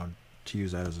not allowed to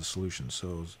use that as a solution.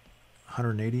 So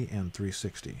 180 and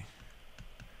 360.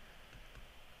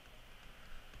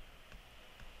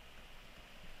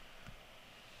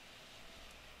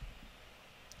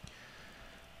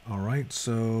 Alright,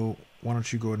 so why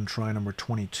don't you go ahead and try number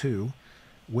 22.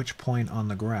 Which point on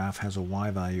the graph has a y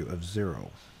value of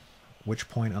 0? Which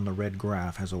point on the red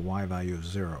graph has a y value of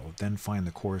 0? Then find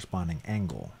the corresponding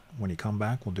angle. When you come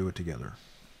back, we'll do it together.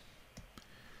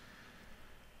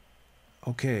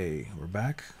 Okay, we're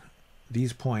back.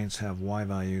 These points have y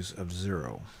values of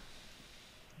 0.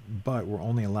 But we're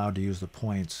only allowed to use the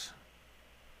points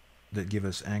that give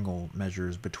us angle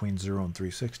measures between 0 and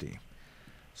 360.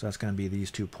 So that's going to be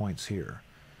these 2 points here.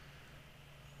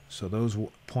 So those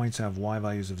points have y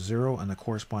values of 0, and the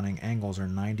corresponding angles are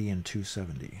 90 and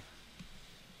 270.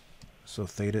 So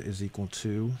theta is equal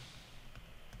to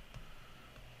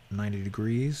 90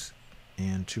 degrees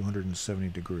and 270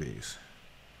 degrees.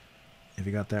 If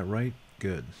you got that right,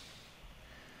 good.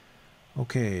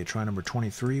 Okay, try number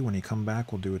 23. When you come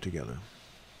back, we'll do it together.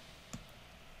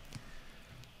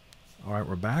 Alright,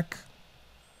 we're back.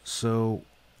 So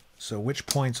which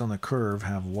points on the curve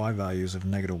have y values of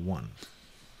 -1?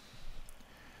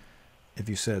 If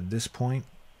you said this point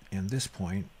and this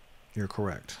point, you're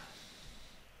correct.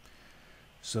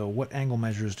 So what angle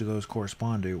measures do those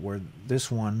correspond to? Where this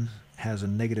one has a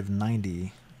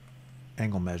 -90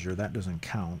 angle measure, that doesn't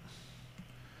count.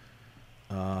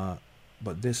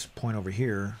 But this point over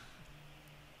here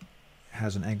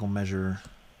has an angle measure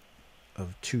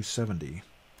of 270.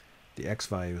 The x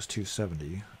value is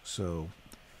 270, so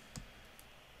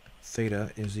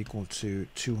theta is equal to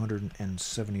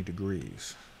 270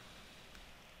 degrees.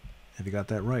 Have you got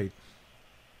that right?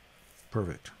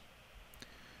 Perfect.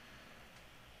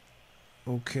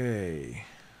 Okay,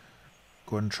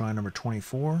 go ahead and try number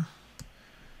 24.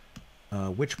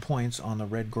 Which points on the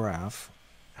red graph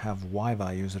have y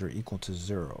values that are equal to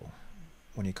 0?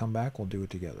 When you come back, we'll do it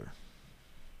together.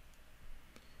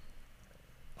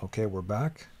 Okay, we're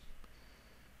back.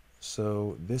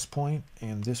 So this point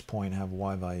and this point have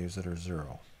y values that are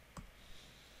 0.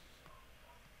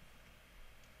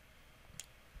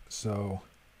 So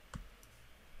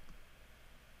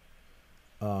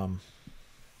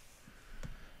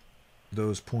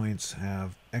those points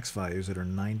have x values that are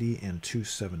 90 and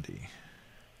 270.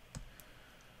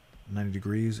 90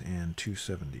 degrees and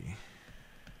 270.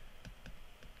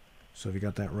 So have you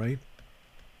got that right?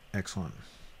 Excellent.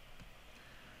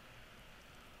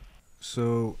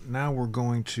 So now we're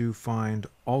going to find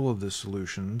all of the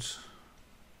solutions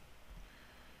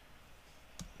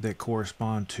that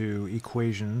correspond to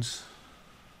equations,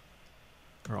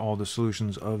 or all the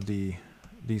solutions of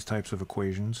these types of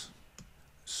equations.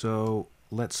 So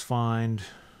let's find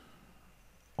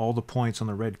all the points on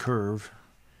the red curve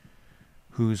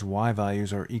whose y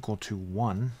values are equal to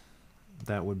 1.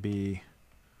 That would be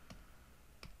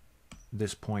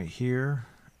this point here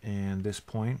and this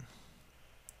point.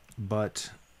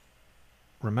 But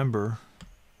remember,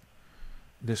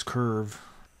 this curve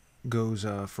goes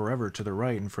forever to the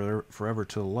right and forever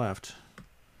to the left.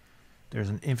 There's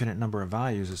an infinite number of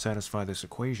values that satisfy this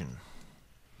equation.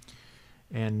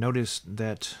 And notice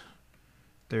that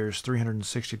there's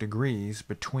 360 degrees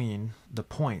between the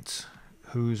points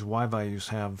whose y values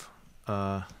have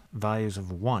values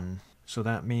of 1. So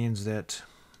that means that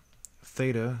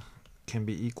theta can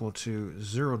be equal to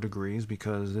 0 degrees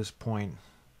because this point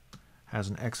has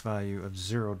an x value of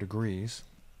 0 degrees.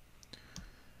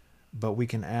 But we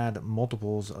can add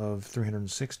multiples of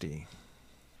 360.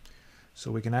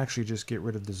 So we can actually just get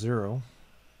rid of the 0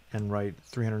 and write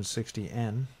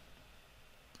 360n.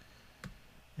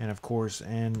 And of course,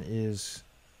 n is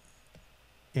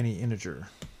any integer.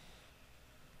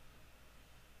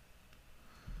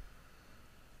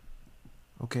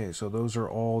 Okay, so those are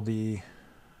all the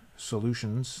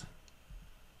solutions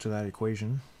to that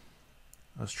equation.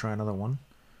 Let's try another one.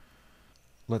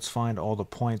 Let's find all the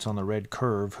points on the red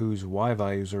curve whose y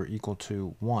values are equal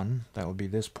to 1. That would be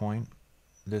this point,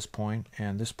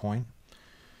 and this point.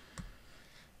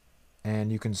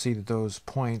 And you can see that those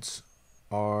points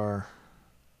are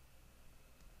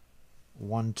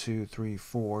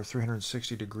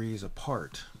 360 degrees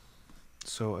apart.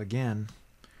 So again,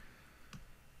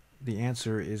 the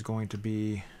answer is going to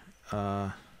be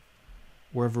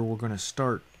wherever we're going to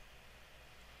start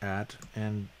at,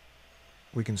 and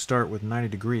we can start with 90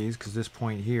 degrees because this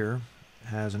point here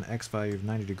has an x value of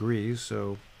 90 degrees,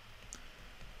 so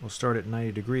we'll start at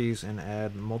 90 degrees and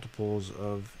add multiples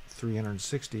of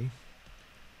 360,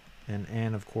 and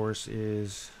n of course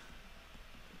is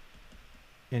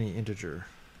any integer.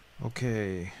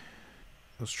 Okay,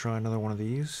 let's try another one of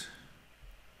these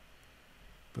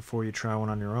before you try one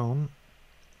on your own.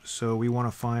 So we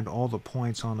want to find all the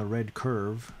points on the red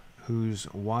curve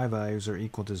whose y values are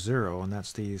equal to 0, and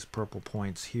that's these purple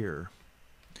points here.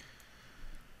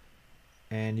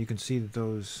 And you can see that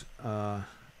those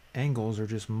angles are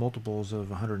just multiples of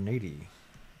 180.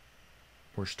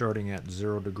 We're starting at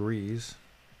 0 degrees.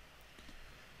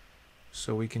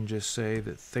 So we can just say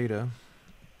that theta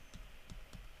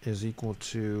is equal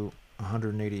to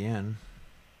 180n.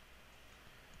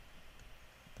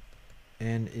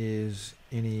 N is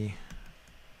any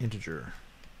integer.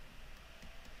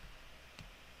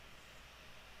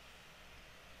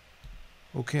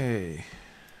 Okay,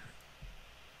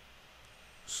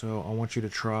 so I want you to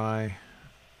try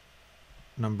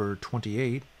number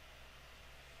 28.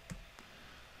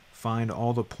 Find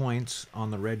all the points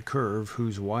on the red curve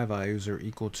whose y values are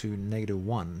equal to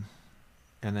 -1,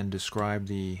 and then describe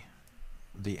the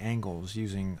angles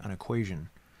using an equation.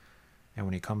 And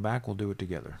when you come back, we'll do it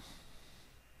together.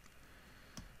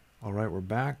 All right, we're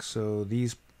back. So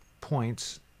these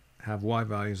points have y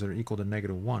values that are equal to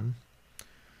 -1.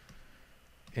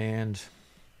 And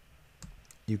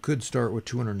you could start with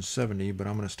 270, but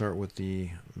I'm going to start with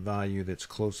the value that's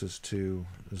closest to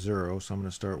 0. So I'm going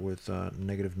to start with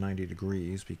 -90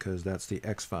 degrees because that's the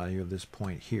x value of this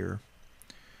point here.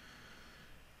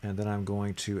 And then I'm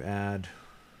going to add,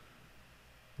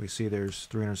 we see there's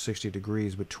 360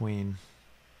 degrees between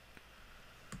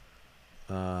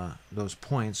those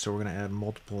points, so we're going to add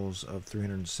multiples of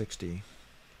 360.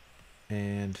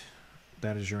 And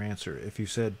that is your answer. If you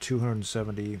said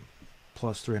 270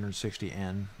 plus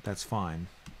 360n, that's fine.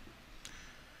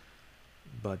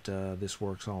 But this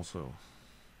works also.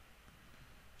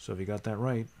 So if you got that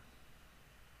right,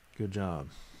 good job.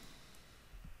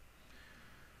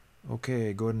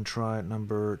 Okay, go ahead and try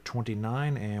number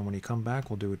 29, and when you come back,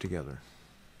 we'll do it together.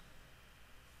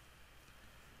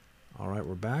 All right,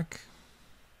 we're back.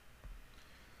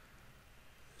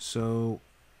 So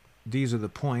these are the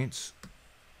points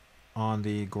on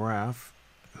the graph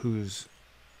whose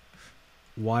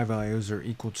y values are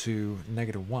equal to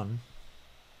 -1,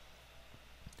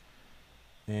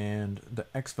 and the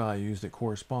x values that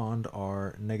correspond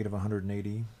are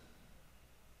 -180,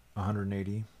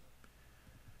 180,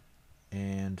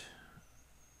 and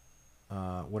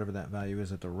whatever that value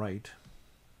is at the right.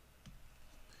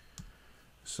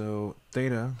 So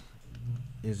theta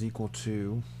is equal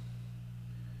to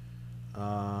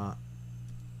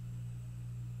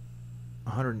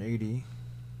 180,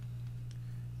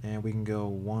 and we can go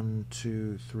 1,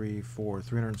 2, 3, 4,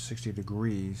 360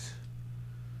 degrees.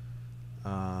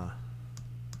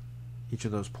 Each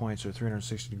of those points are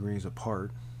 360 degrees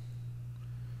apart.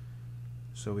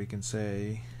 So we can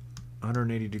say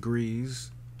 180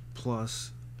 degrees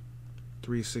plus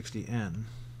 360n.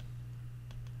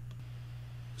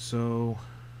 So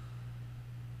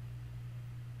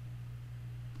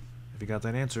if you got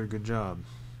that answer, good job.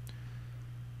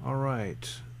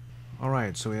 Alright,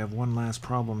 so we have one last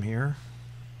problem here.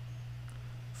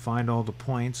 Find all the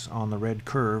points on the red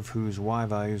curve whose y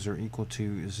values are equal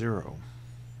to 0.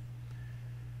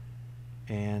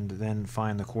 And then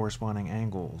find the corresponding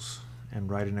angles and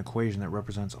write an equation that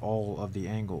represents all of the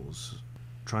angles.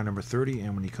 Try number 30,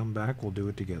 and when you come back, we'll do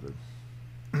it together.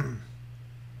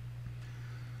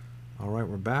 Alright,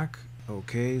 we're back.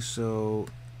 Okay, so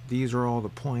these are all the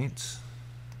points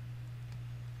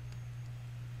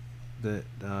that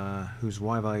whose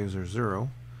y values are 0.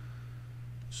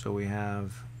 So we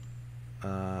have,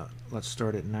 let's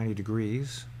start at 90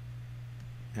 degrees,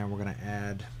 and we're going to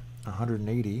add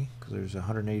 180, because there's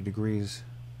 180 degrees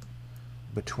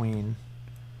between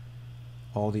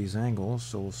all these angles.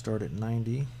 So we'll start at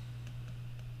 90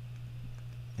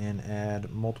 and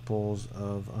add multiples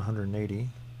of 180,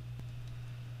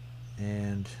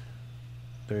 and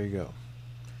there you go.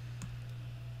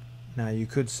 Now you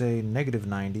could say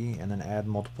 -90 and then add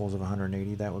multiples of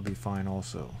 180. That would be fine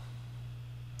also.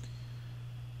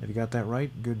 If you got that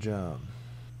right, good job.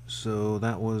 So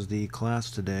that was the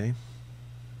class today.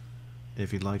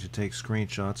 If you'd like to take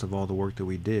screenshots of all the work that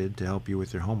we did to help you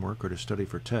with your homework or to study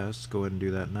for tests, go ahead and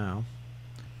do that now.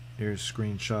 Here's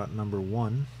screenshot number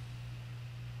 1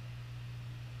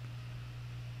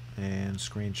 and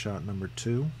screenshot number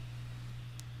 2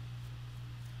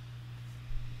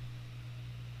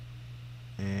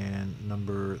 and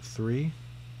number 3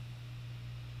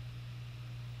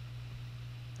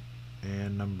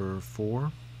 and number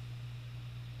 4,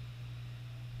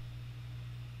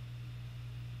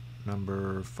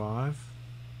 number 5,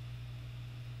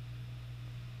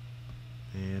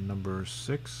 and number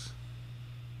 6,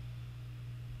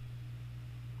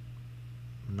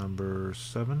 number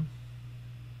 7,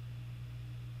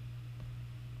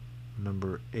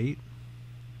 number 8,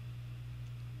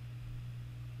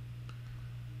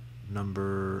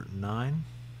 number 9,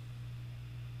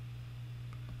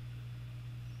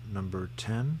 number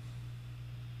 10,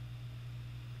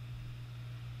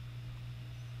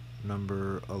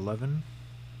 number 11,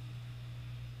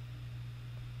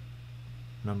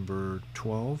 number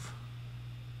 12,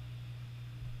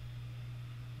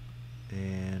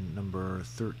 and number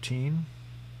 13,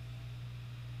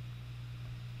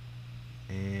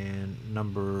 and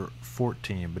number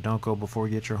 14. But don't go before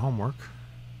you get your homework.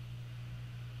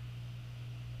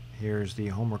 Here's the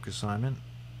homework assignment.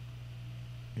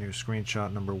 Here's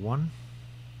screenshot number 1,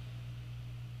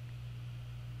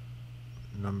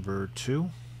 number 2,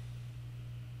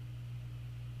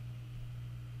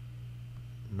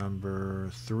 number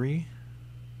 3,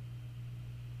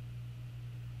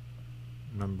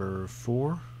 number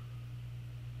 4,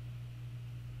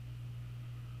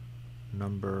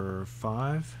 number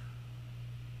 5,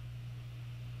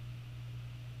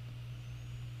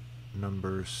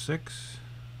 number 6,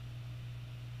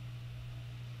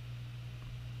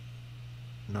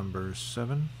 number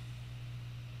 7,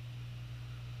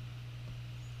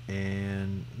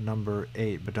 and number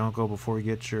 8. But don't go before you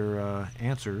get your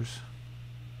answers.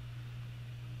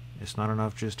 It's not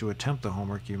enough just to attempt the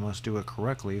homework, you must do it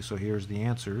correctly. So here's the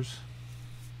answers.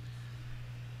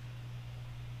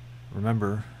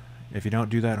 Remember, if you don't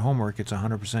do that homework, it's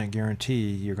 100%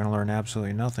 guarantee you're going to learn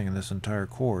absolutely nothing in this entire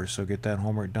course. So get that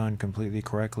homework done completely,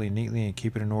 correctly, neatly, and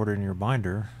keep it in order in your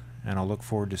binder, and I'll look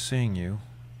forward to seeing you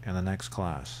in the next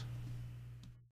class.